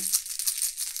 7v3.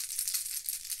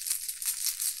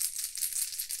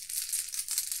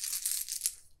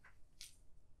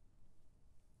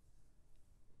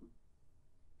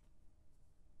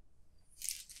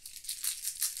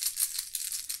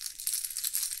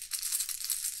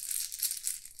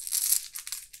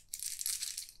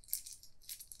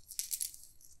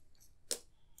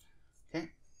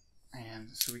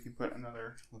 So we can put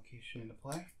another location into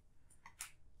play.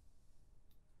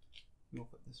 We'll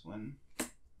put this one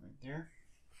right there.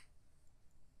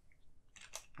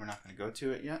 We're not going to go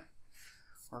to it yet.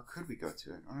 Or could we go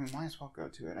to it? I mean, we might as well go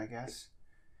to it, I guess.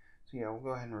 So yeah, we'll go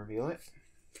ahead and reveal it.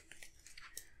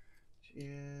 Which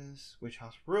is Witch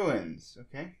House Ruins.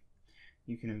 Okay.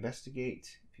 You can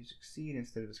investigate. If you succeed,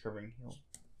 instead of discovering, heal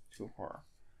 2 of horror.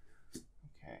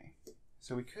 Okay.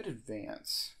 So we could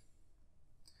advance.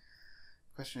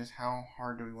 Question is, how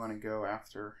hard do we want to go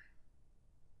after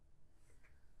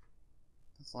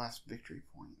those last victory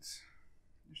points?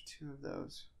 There's 2 of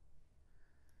those.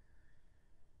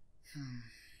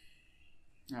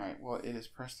 Alright, well, it is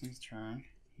Preston's turn.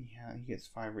 He gets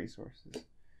 5 resources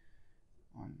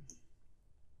on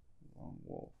Lone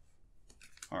Wolf.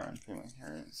 Or on Family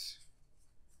Inheritance.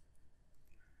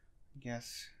 I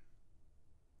guess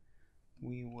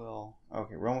we will...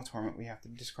 Okay, Realm of Torment, we have to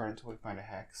discard until we find a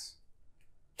Hex.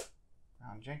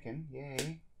 Jenkin,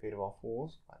 yay. Fate of All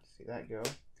Fools. Glad to see that go.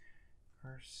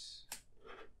 Curse.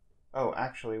 Oh,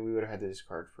 actually, we would have had to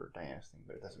discard for Diana's thing,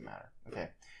 but it doesn't matter. Okay.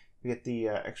 We get the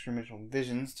Extradimensional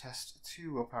Visions. Test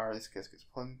 2 willpower. This gets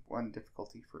 +1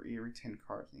 difficulty for every 10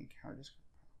 cards in the encounter.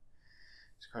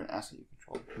 Discard an asset you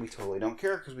control. We totally don't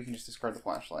care because we can just discard the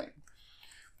flashlight.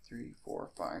 3, 4,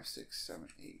 5, 6, 7,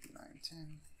 8, 9,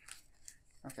 10.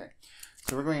 Okay.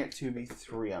 So we're going at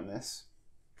 2v3 on this.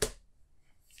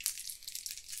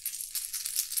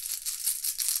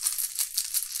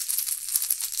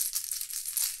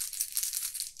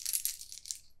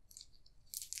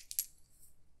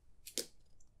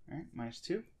 Alright,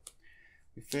 -2.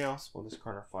 We fail, so we'll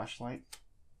discard our flashlight.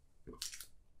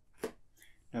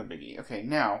 No biggie. Okay,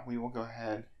 now we will go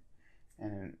ahead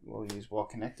and we'll use Well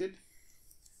Connected.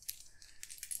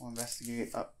 We'll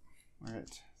investigate up. We're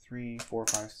at 3, 4,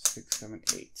 5, 6, 7,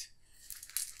 8.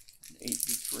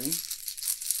 8v3.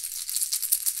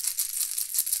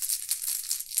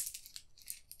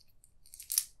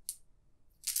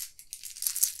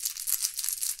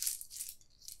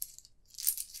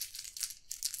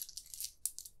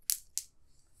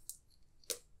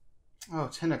 Oh,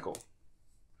 Tentacle.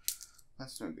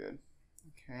 That's no good.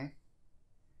 Okay. I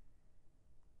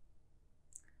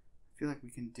feel like we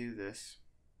can do this.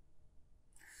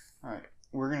 Alright,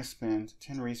 we're going to spend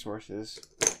 10 resources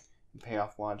and pay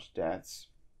off lodged debts.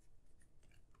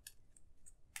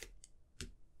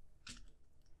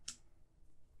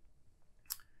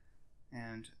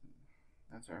 And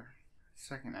that's our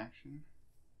second action.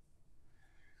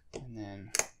 And And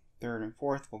then third and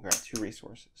fourth, we'll grab 2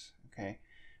 resources. Okay,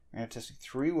 we're going to have testing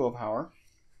 3 willpower.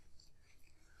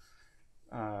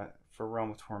 For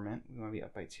Realm of Torment, we want to be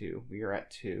up by 2. We are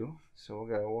at 2, so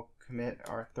we'll commit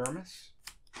our Thermos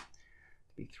to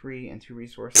be 3 and 2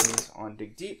 resources on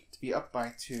Dig Deep to be up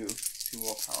by 2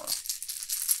 willpower.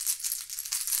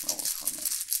 Realm of Torment.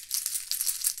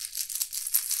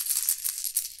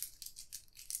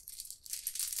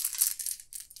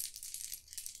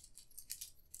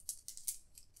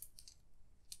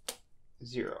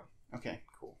 Zero. Okay,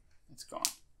 cool. It's gone.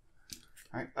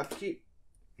 Alright, upkeep.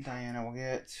 Diana will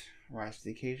get Rise to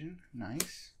the Occasion.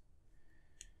 Nice.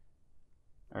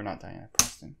 Or not Diana,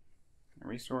 Preston. A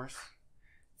resource.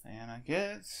 Diana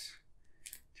gets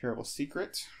Terrible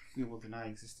Secret. We will deny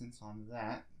existence on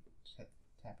that. Just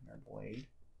tapping our blade.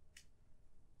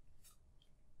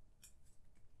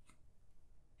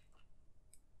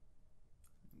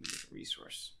 We get a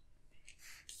resource.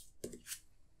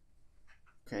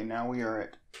 Okay, now we are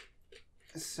at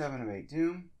 7 of 8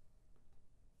 Doom.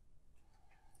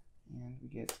 And we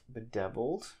get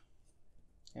Bedeviled.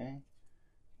 Okay.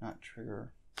 Not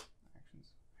trigger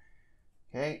actions.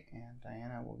 Okay, and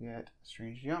Diana will get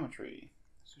Strange Geometry.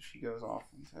 So she goes off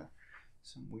into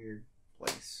some weird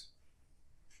place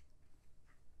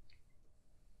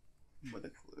with a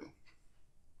clue.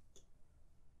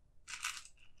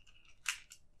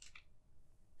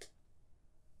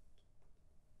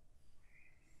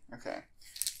 Okay.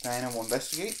 Diana will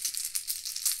investigate.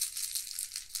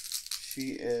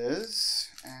 She is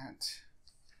at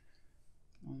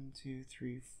 1, 2,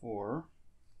 3, 4,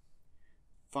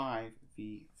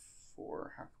 5v4.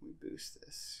 How can we boost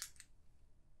this?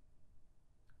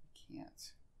 We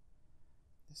can't.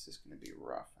 This is going to be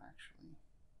rough, actually.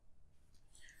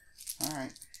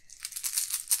 Alright.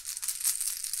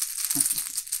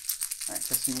 Alright,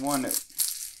 testing 1. It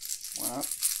went up.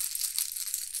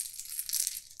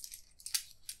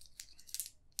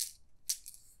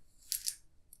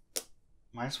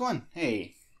 -1.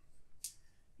 Hey.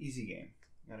 Easy game.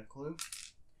 Got a clue?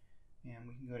 And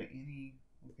we can go to any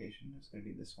location. It's going to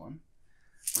be this one.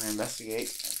 We're going to investigate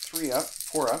 3 up,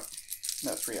 4 up.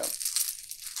 No, 3 up.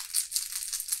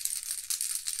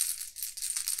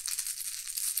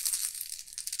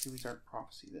 Do we Dark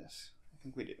Prophecy this? I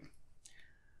think we do.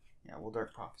 Yeah, we'll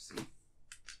Dark Prophecy.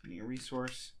 We need a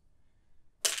resource.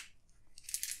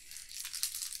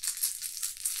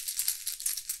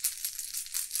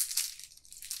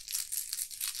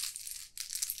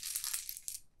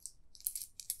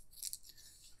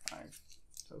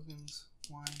 Tokens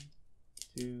 1,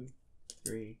 2,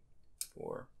 3,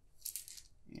 4,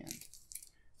 and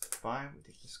 5. We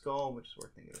take the skull, which is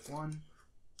worth -1.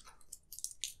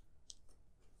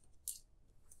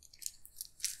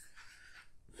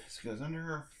 This goes under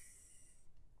her.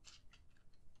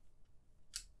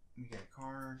 We get a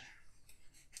card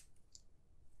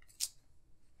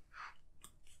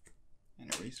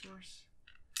and a resource,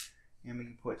 and we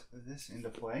can put this into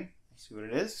play. Let's see what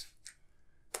it is.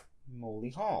 Moldy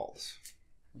Halls.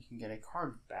 We can get a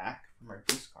card back from our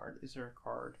discard. Is there a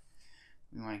card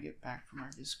we want to get back from our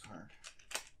discard?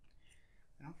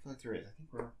 I don't feel like there is. I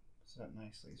think we're set up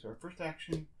nicely. So our first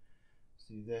action, let's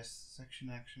do this. Section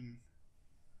action,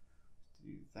 let's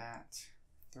do that.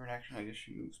 Third action, I guess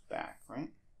she moves back,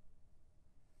 right?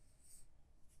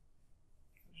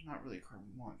 There's not really a card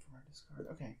we want from our discard.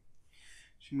 Okay.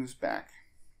 She moves back.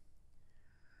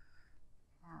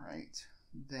 Alright.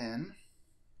 Then...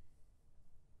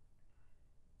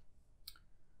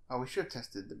 oh, we should have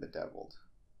tested the Bedeviled.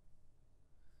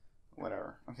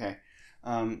 Whatever. Okay.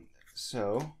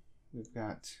 So, we've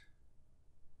got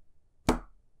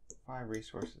 5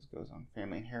 resources. Goes on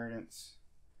Family Inheritance.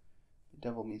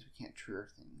 Bedeviled means we can't trigger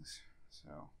things.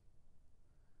 So,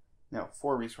 no,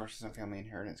 4 resources on Family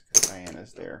Inheritance because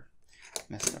Diana's there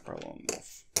messing up our lone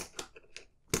wolf.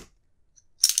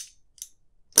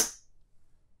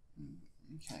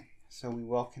 Okay. So, we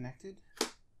well connected.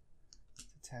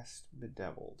 Test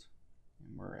Bedeviled,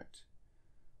 and we're at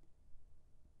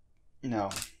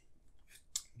no.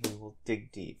 We will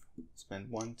dig deep. Spend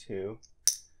 1, 2.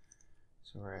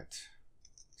 So we're at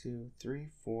 2,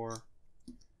 3, 4,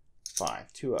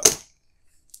 5. 2 up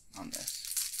on this.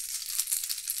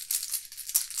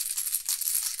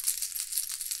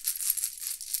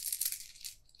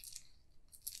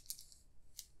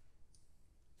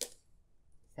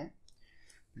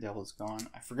 Devil's gone.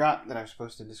 I forgot that I was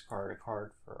supposed to discard a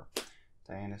card for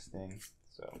Diana's thing.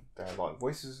 So Diabolic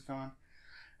Voices is gone.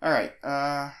 Alright,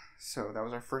 so that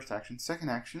was our first action. Second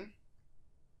action,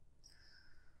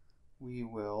 we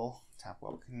will tap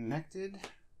well connected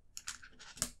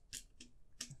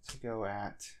to go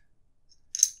at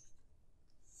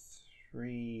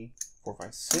 3, 4,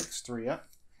 5, 6, 3 up.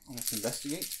 Let's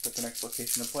investigate. Put the next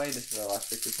location to play. This is our last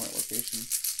victory point location.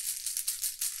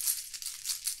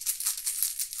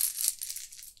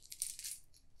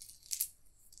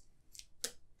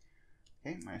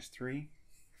 Okay, -3.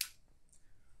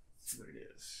 Let's see what it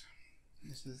is.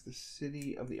 This is the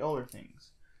City of the Elder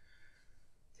Things.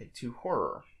 Take 2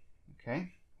 horror.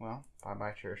 Okay, well,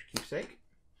 bye-bye cherished keepsake.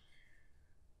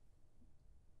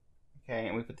 Okay,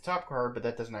 and we put the top card, but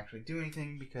that doesn't actually do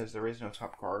anything because there is no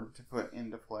top card to put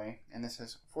into play. And this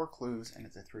has 4 clues, and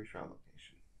it's a 3-shroud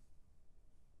location.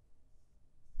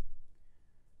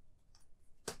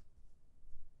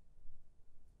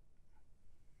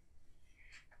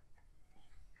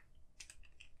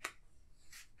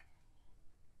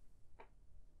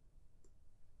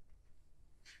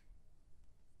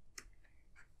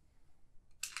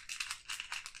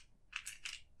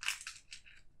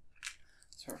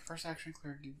 So our first action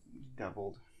cleared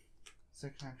doubled.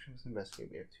 Second action was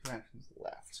investigate. We have 2 actions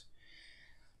left.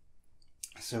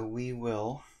 So we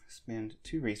will spend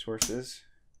 2 resources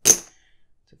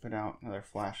to put out another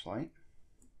flashlight.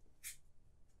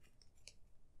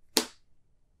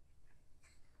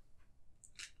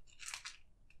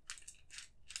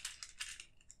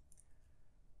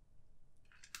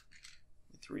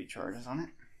 With 3 charges on it.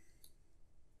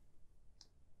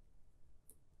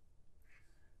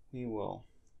 We will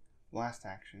last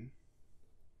action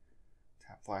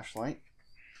tap flashlight.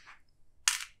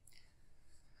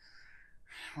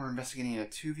 We're investigating a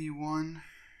 2v1.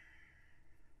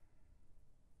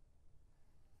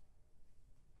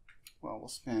 Well, we'll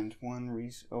spend one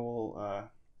resource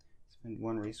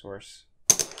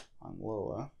on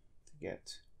Lola to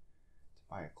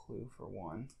buy a clue for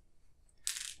 1.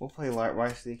 We'll play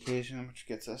Rise to the Occasion, which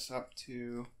gets us up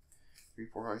to 3,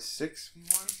 4, 5, 6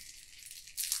 v1.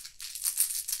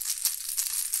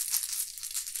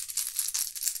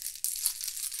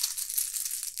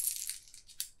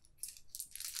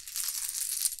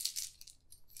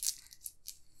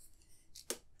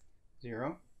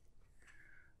 Zero.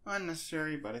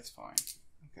 Unnecessary, but it's fine.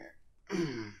 Okay.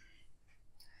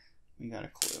 We got a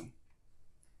clue.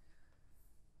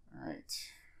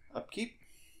 Alright. Upkeep.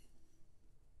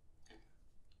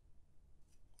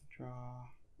 Draw.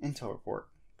 Intel report.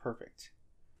 Perfect.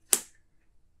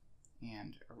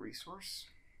 And a resource.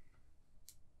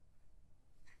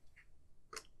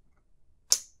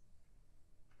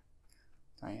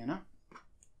 Diana.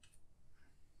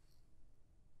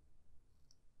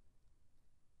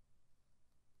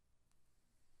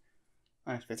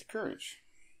 Unexpected courage.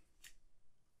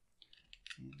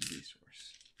 And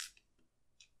resource.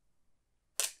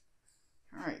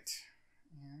 Alright.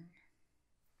 And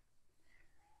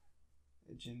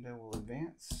agenda will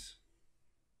advance.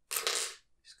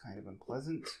 It's kind of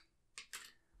unpleasant.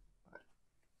 But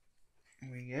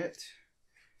we get,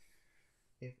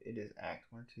 if it is Act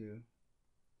 1 or 2,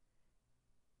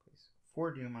 place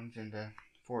 4 Doom on agenda,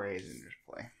 4 A's in your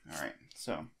play. Alright,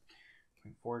 so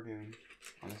 4 Doom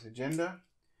on this agenda,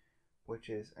 which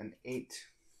is an 8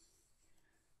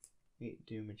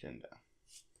 Doom agenda.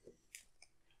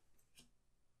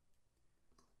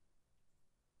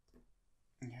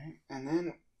 Okay, and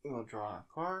then we'll draw a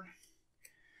card.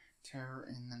 Terror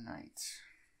in the Night.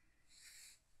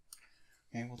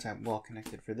 Okay, we'll tap Well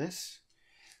Connected for this.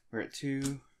 We're at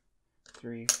 2,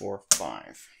 3, 4,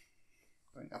 5.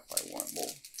 Going up by 1.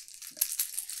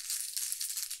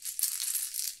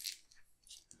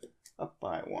 Up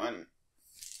by 1.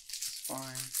 It's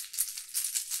fine.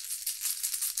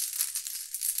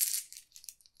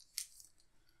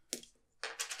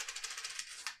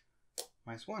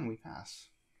 -1, we pass.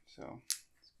 So,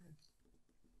 that's good.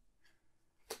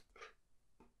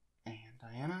 And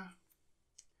Diana,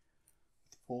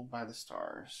 pulled by the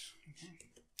stars. Okay.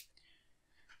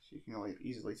 So you can really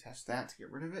easily test that to get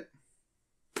rid of it.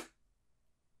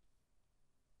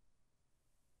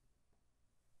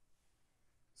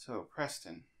 So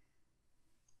Preston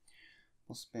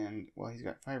will spend, well, he's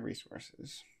got 5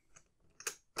 resources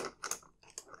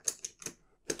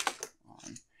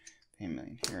on family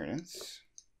inheritance.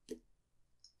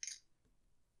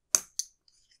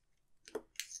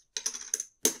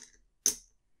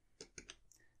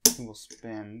 He will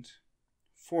spend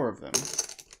 4 of them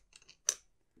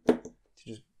to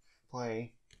just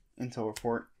play Intel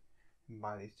Report and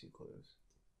buy these 2 clues.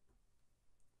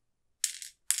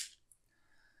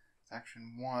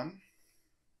 Action 1.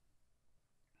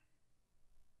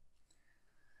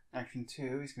 Action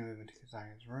 2, he's going to move into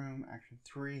Keziah's room. Action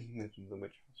 3, he moves into the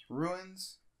Witch House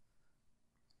ruins.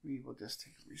 We will just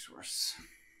take a resource.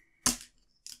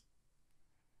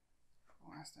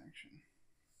 Last action.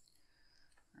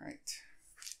 Alright.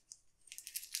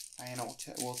 Diana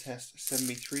will test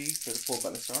 73 for the Pulled by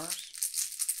the Stars.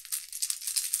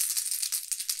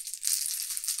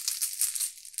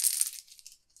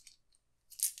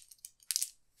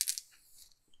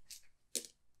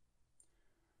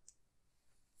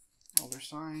 Elder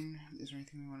Sign. Is there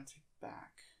anything we want to take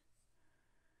back?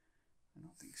 I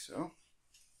don't think so.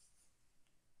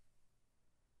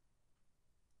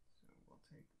 So we'll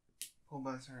take Pulled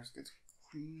by the Stars gets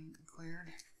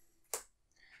cleared.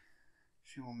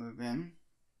 She will move in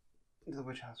to the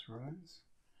Witch House Ruins.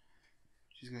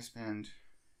 She's going to spend,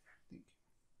 I think,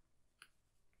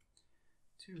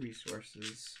 2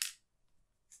 resources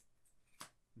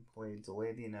and play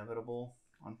Delay the Inevitable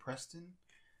on Preston,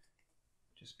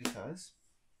 just because.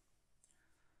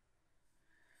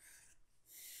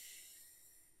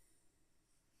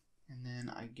 And then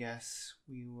I guess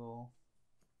we will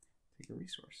take a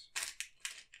resource.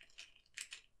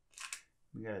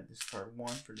 We gotta discard 1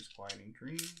 for Disquieting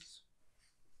Dreams.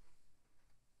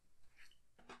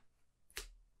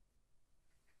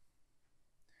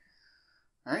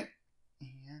 Alright,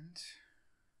 and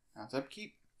now it's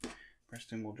upkeep.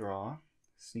 Preston will draw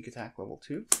Sneak Attack level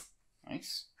 2.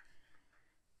 Nice.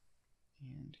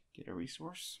 And get a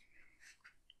resource.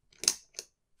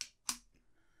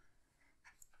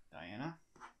 Diana.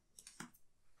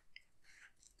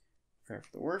 Prepare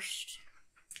for the worst.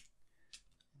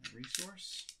 And a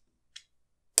resource.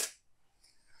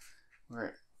 We're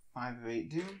at 5 of 8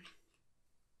 Doom.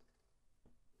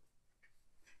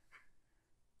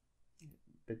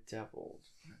 Bedeviled.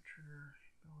 Trigger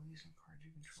abilities on cards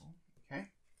you control. Okay.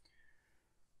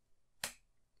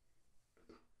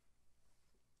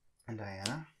 And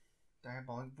Diana.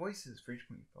 Diabolic Voices. For each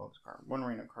point you fill this card. 1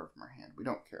 random card from our hand. We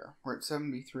don't care. We're at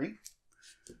 73.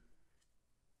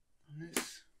 On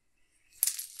this.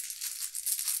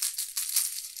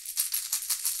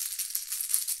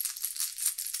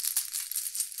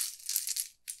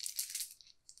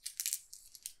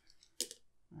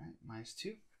 Alright,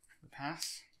 -2. The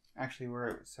pass. Actually, we're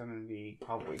at 7V,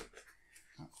 probably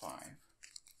not 5.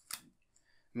 I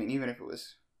mean, even if it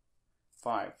was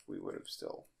 5, we would have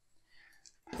still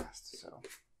passed. So,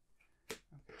 okay,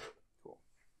 cool.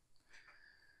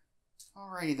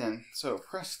 Alrighty then. So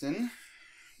Preston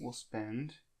will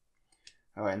spend.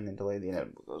 Oh, and then Delay the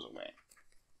Inevitable goes away.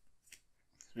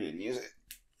 We didn't use it.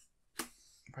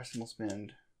 Preston will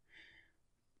spend,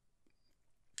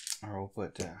 or we'll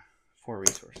put 4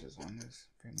 resources on this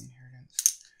family inheritance.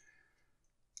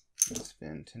 We'll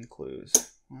spend 10 clues.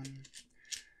 1,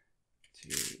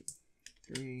 2,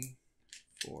 3,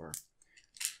 4,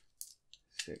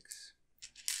 6,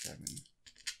 7,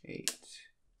 8,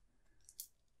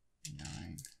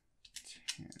 9,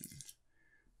 10.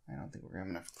 I don't think we're going to have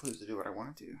enough clues to do what I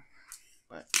want to do.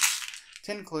 But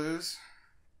 10 clues.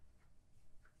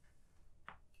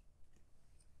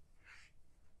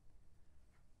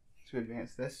 To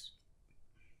advance this.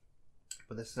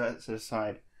 Put this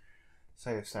aside.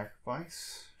 Site of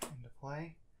Sacrifice into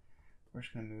play. We're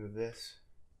just going to move this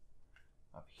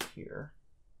up here.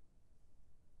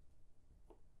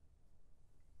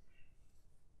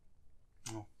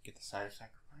 I'll get the Site of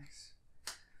Sacrifice,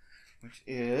 which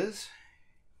is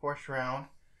 4th round,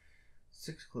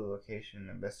 6 clue location.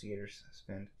 Investigators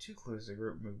spend 2 clues to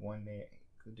group, move 1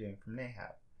 Doom from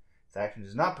Nahab. This action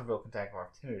does not provoke attack of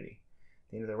opportunity.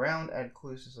 At the end of the round, add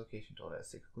clues to this location until it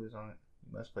has 6 clues on it.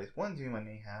 You must place 1 Doom on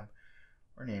Nahab,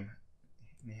 or name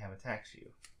Nahab attacks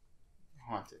you.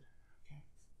 Haunted. Okay.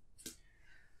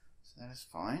 So that is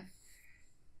fine.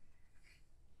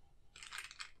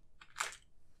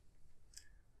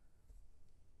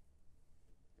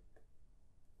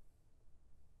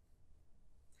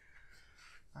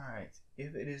 Alright.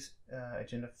 If it is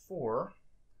agenda 4,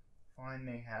 find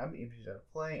Nahab, even if she's out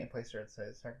of play, and place her at the site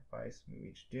of sacrifice, move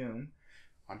each Doom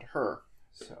onto her.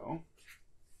 So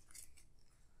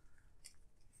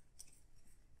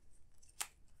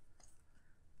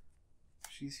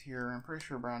she's here. I'm pretty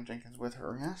sure Brown Jenkins with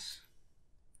her, yes?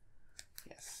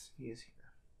 Yes, he is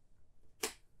here.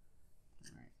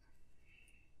 Alright.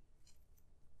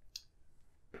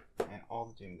 And all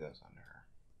the Doom goes onto her.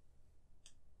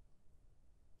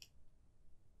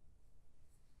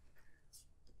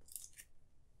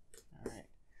 Alright.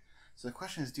 So the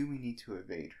question is, do we need to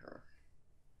evade her?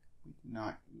 We did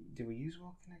not. Did we use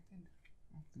Well Connected?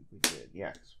 I don't think we did.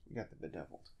 Yeah, because we got the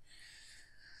Bedeviled.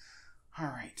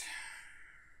 Alright.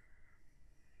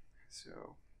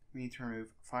 So we need to remove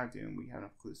 5 Doom. We have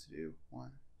enough clues to do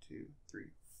 1, 2,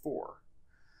 3, 4.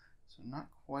 So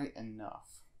not quite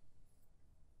enough.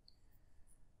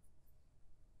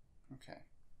 Okay.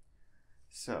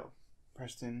 So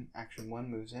Preston, action 1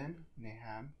 moves in.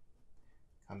 Nahab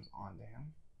comes onto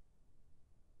him.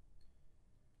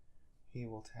 He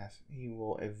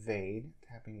will evade,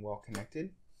 tapping well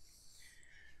connected,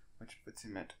 which puts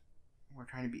him at, we're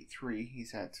trying to beat 3.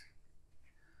 He's at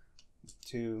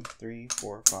 2, 3,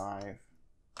 4, 5,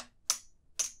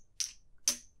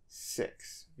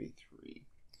 6. Beat 3.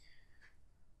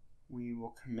 We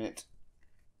will commit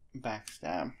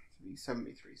backstab to be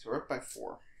 73. So we're up by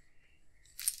 4.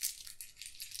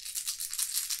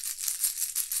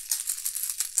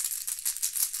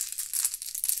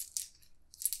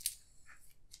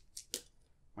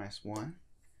 -1.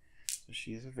 So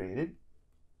she is evaded.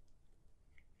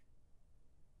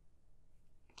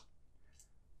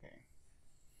 Okay.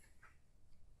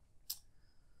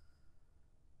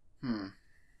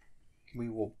 We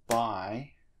will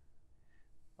buy.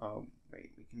 Oh,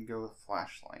 wait. We can go with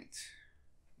flashlight.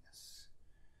 Yes.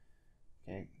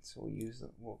 Okay. So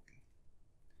we'll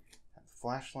have the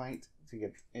flashlight to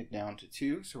get it down to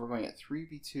 2. So we're going at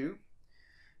 3v2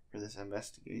 for this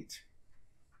investigate.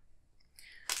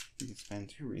 We can spend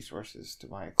 2 resources to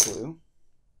buy a clue.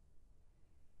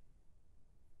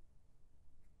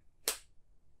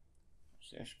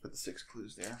 Actually, I should put the 6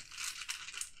 clues there.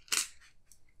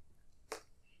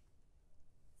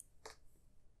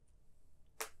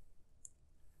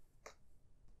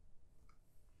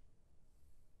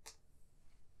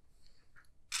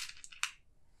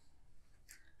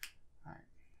 Alright,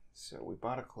 so we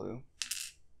bought a clue.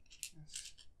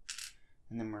 Yes.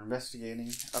 And then we're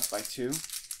investigating up by 2.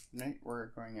 Right, we're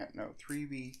going at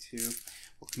 3v2.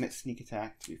 We'll commit sneak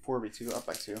attack to be 4v2, up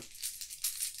by 2.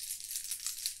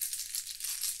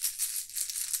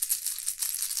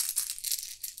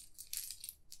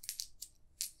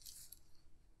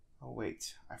 Oh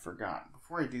wait, I forgot.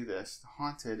 Before I do this, the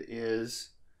haunted is,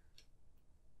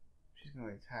 she's going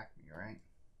to attack me, right?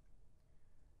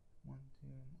 1, 2,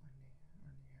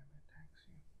 attacks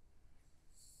you.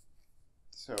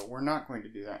 So we're not going to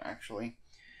do that actually.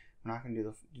 We're not going to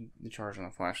do the charge on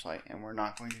the flashlight, and we're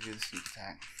not going to do the sneak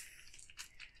attack.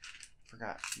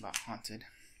 Forgot about haunted.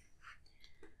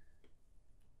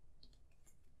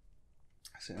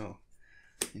 So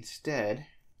instead,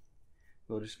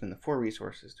 we'll just spend the 4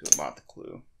 resources to have bought the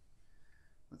clue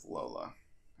with Lola.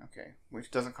 Okay, which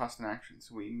doesn't cost an action.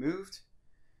 So we moved,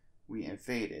 we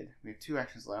evaded. We have 2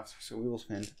 actions left, so we will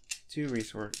spend 2 of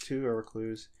our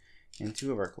clues and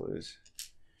 2 of our clues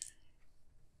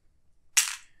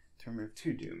to remove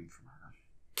 2 doom from her.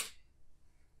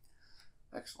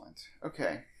 Excellent.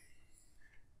 Okay.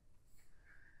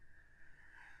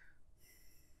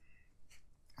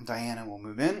 Diana will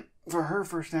move in for her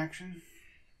first action.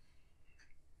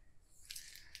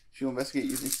 She will investigate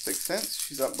using 6th Sense.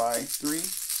 She's up by 3.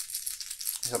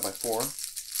 She's up by 4.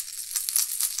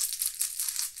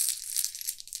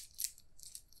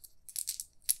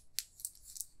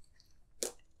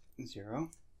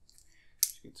 Zero.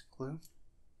 She gets a clue.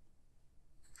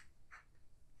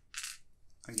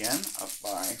 Again, up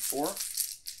by 4.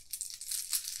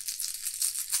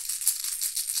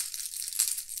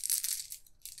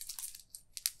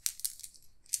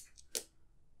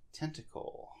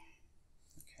 Tentacle.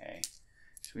 Okay,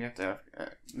 so we have to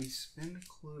we spend a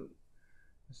clue.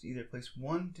 Let's either place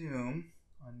 1 doom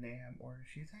on Nahab or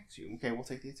she attacks you. Okay, we'll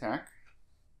take the attack.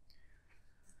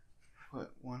 Put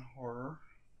 1 horror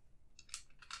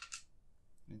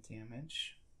and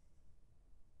damage.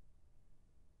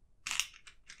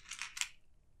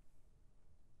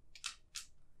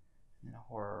 And a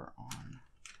horror on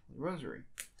the rosary.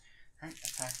 Alright,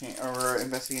 attacking or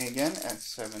investigating again at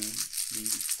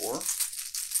 7d4.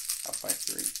 Up by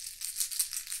 3.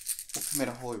 We'll commit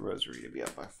a holy rosary to be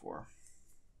up by 4.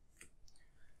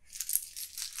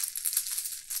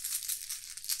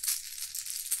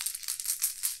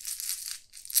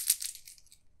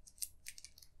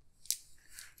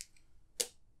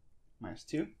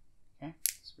 -2. Okay,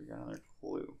 so we got another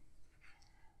clue.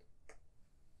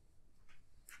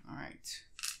 Alright.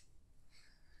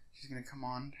 She's going to come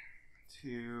on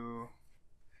to...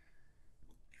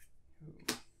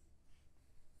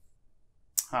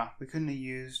 we couldn't have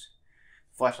used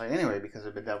flashlight anyway because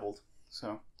of bedeviled.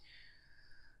 So,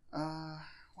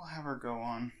 we'll have her go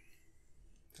on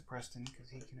to Preston because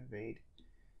he can evade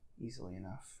easily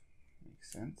enough.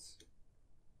 Makes sense.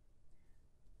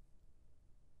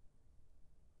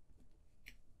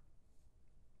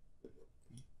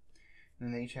 And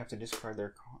then they each have to discard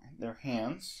their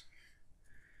hands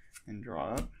and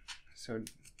draw up. So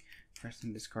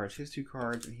Preston discards his 2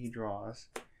 cards and he draws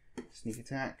sneak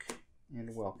attack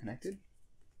and well connected.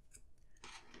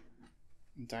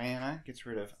 Diana gets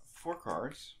rid of 4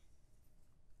 cards.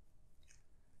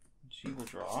 She will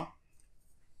draw.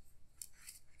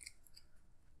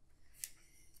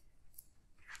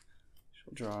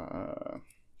 Draw a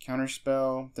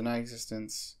counterspell, deny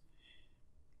existence,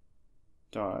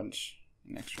 dodge,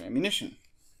 and extra ammunition.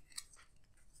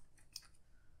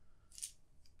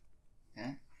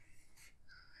 Okay.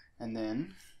 And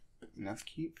then, enough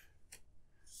keep,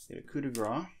 get a coup de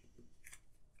grace,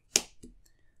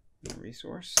 and a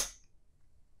resource.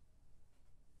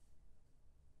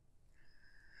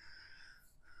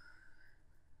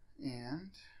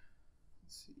 And,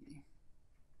 let's see,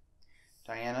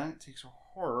 Diana takes a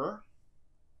horror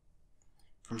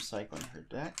from cycling her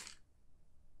deck.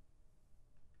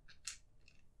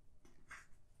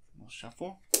 We'll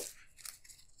shuffle.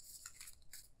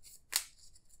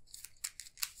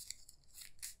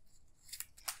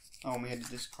 Oh, and we had to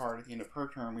discard at the end of her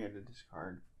turn. We had to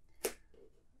discard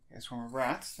a swarm of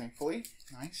rats, thankfully.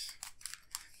 Nice.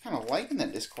 Kind of liking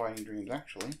that Disquieting Dreams,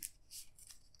 actually.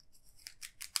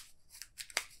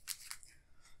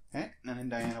 Okay, and then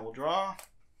Diana will draw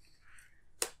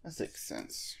a 6th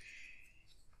Sense.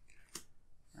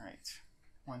 Alright,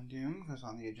 1 Doom goes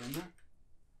on the agenda.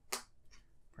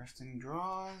 Preston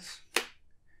draws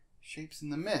Shapes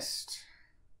in the Mist.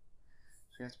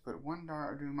 So he has to put 1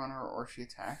 Doom on her or she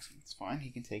attacks. It's fine, he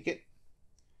can take it.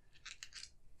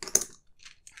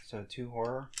 So 2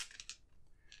 horror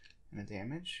and a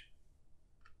damage.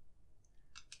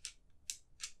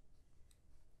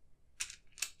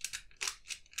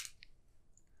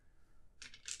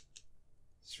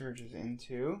 Surges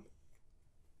into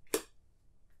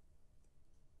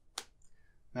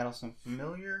Meddlesome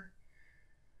Familiar.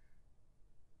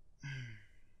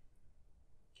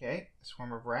 Okay, a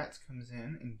swarm of rats comes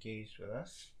in, engaged with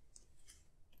us.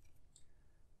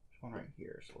 There's one right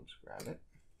here, so we'll just grab it.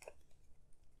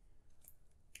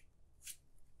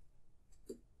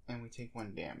 And we take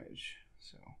 1 damage.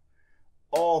 So,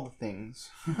 all the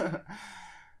things damage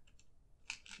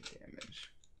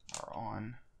are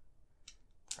on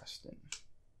Preston.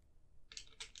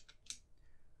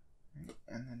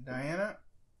 And then Diana,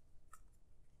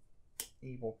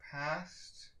 Evil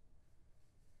Past.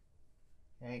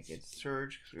 Okay, gets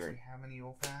Surge because we already have an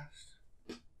Evil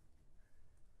Past.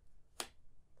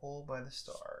 Pulled by the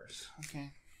Stars.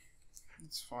 Okay,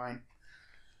 that's fine.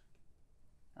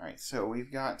 Alright, so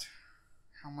we've got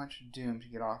how much Doom to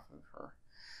get off of her?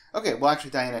 Okay, well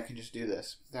actually Diana can just do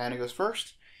this. Diana goes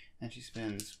first, and she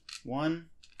spends 1,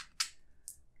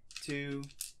 2,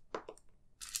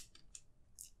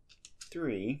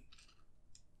 3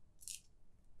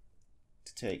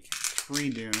 to take 3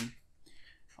 Doom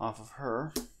off of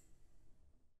her.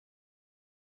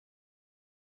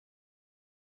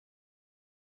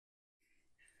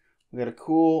 We got a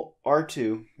cool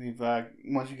R2. We've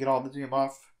once you get all the Doom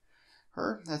off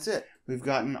her, that's it. We've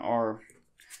gotten our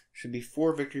should be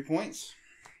 4 victory points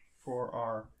for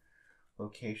our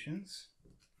locations.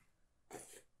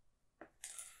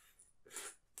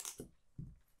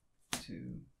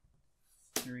 2,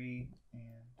 3, and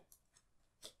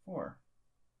 4.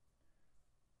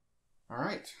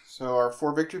 Alright, so our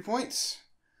 4 victory points.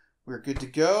 We're good to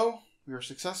go. We were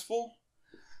successful.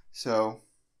 So,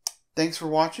 thanks for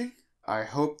watching. I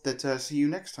hope that see you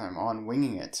next time on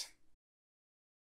Winging It.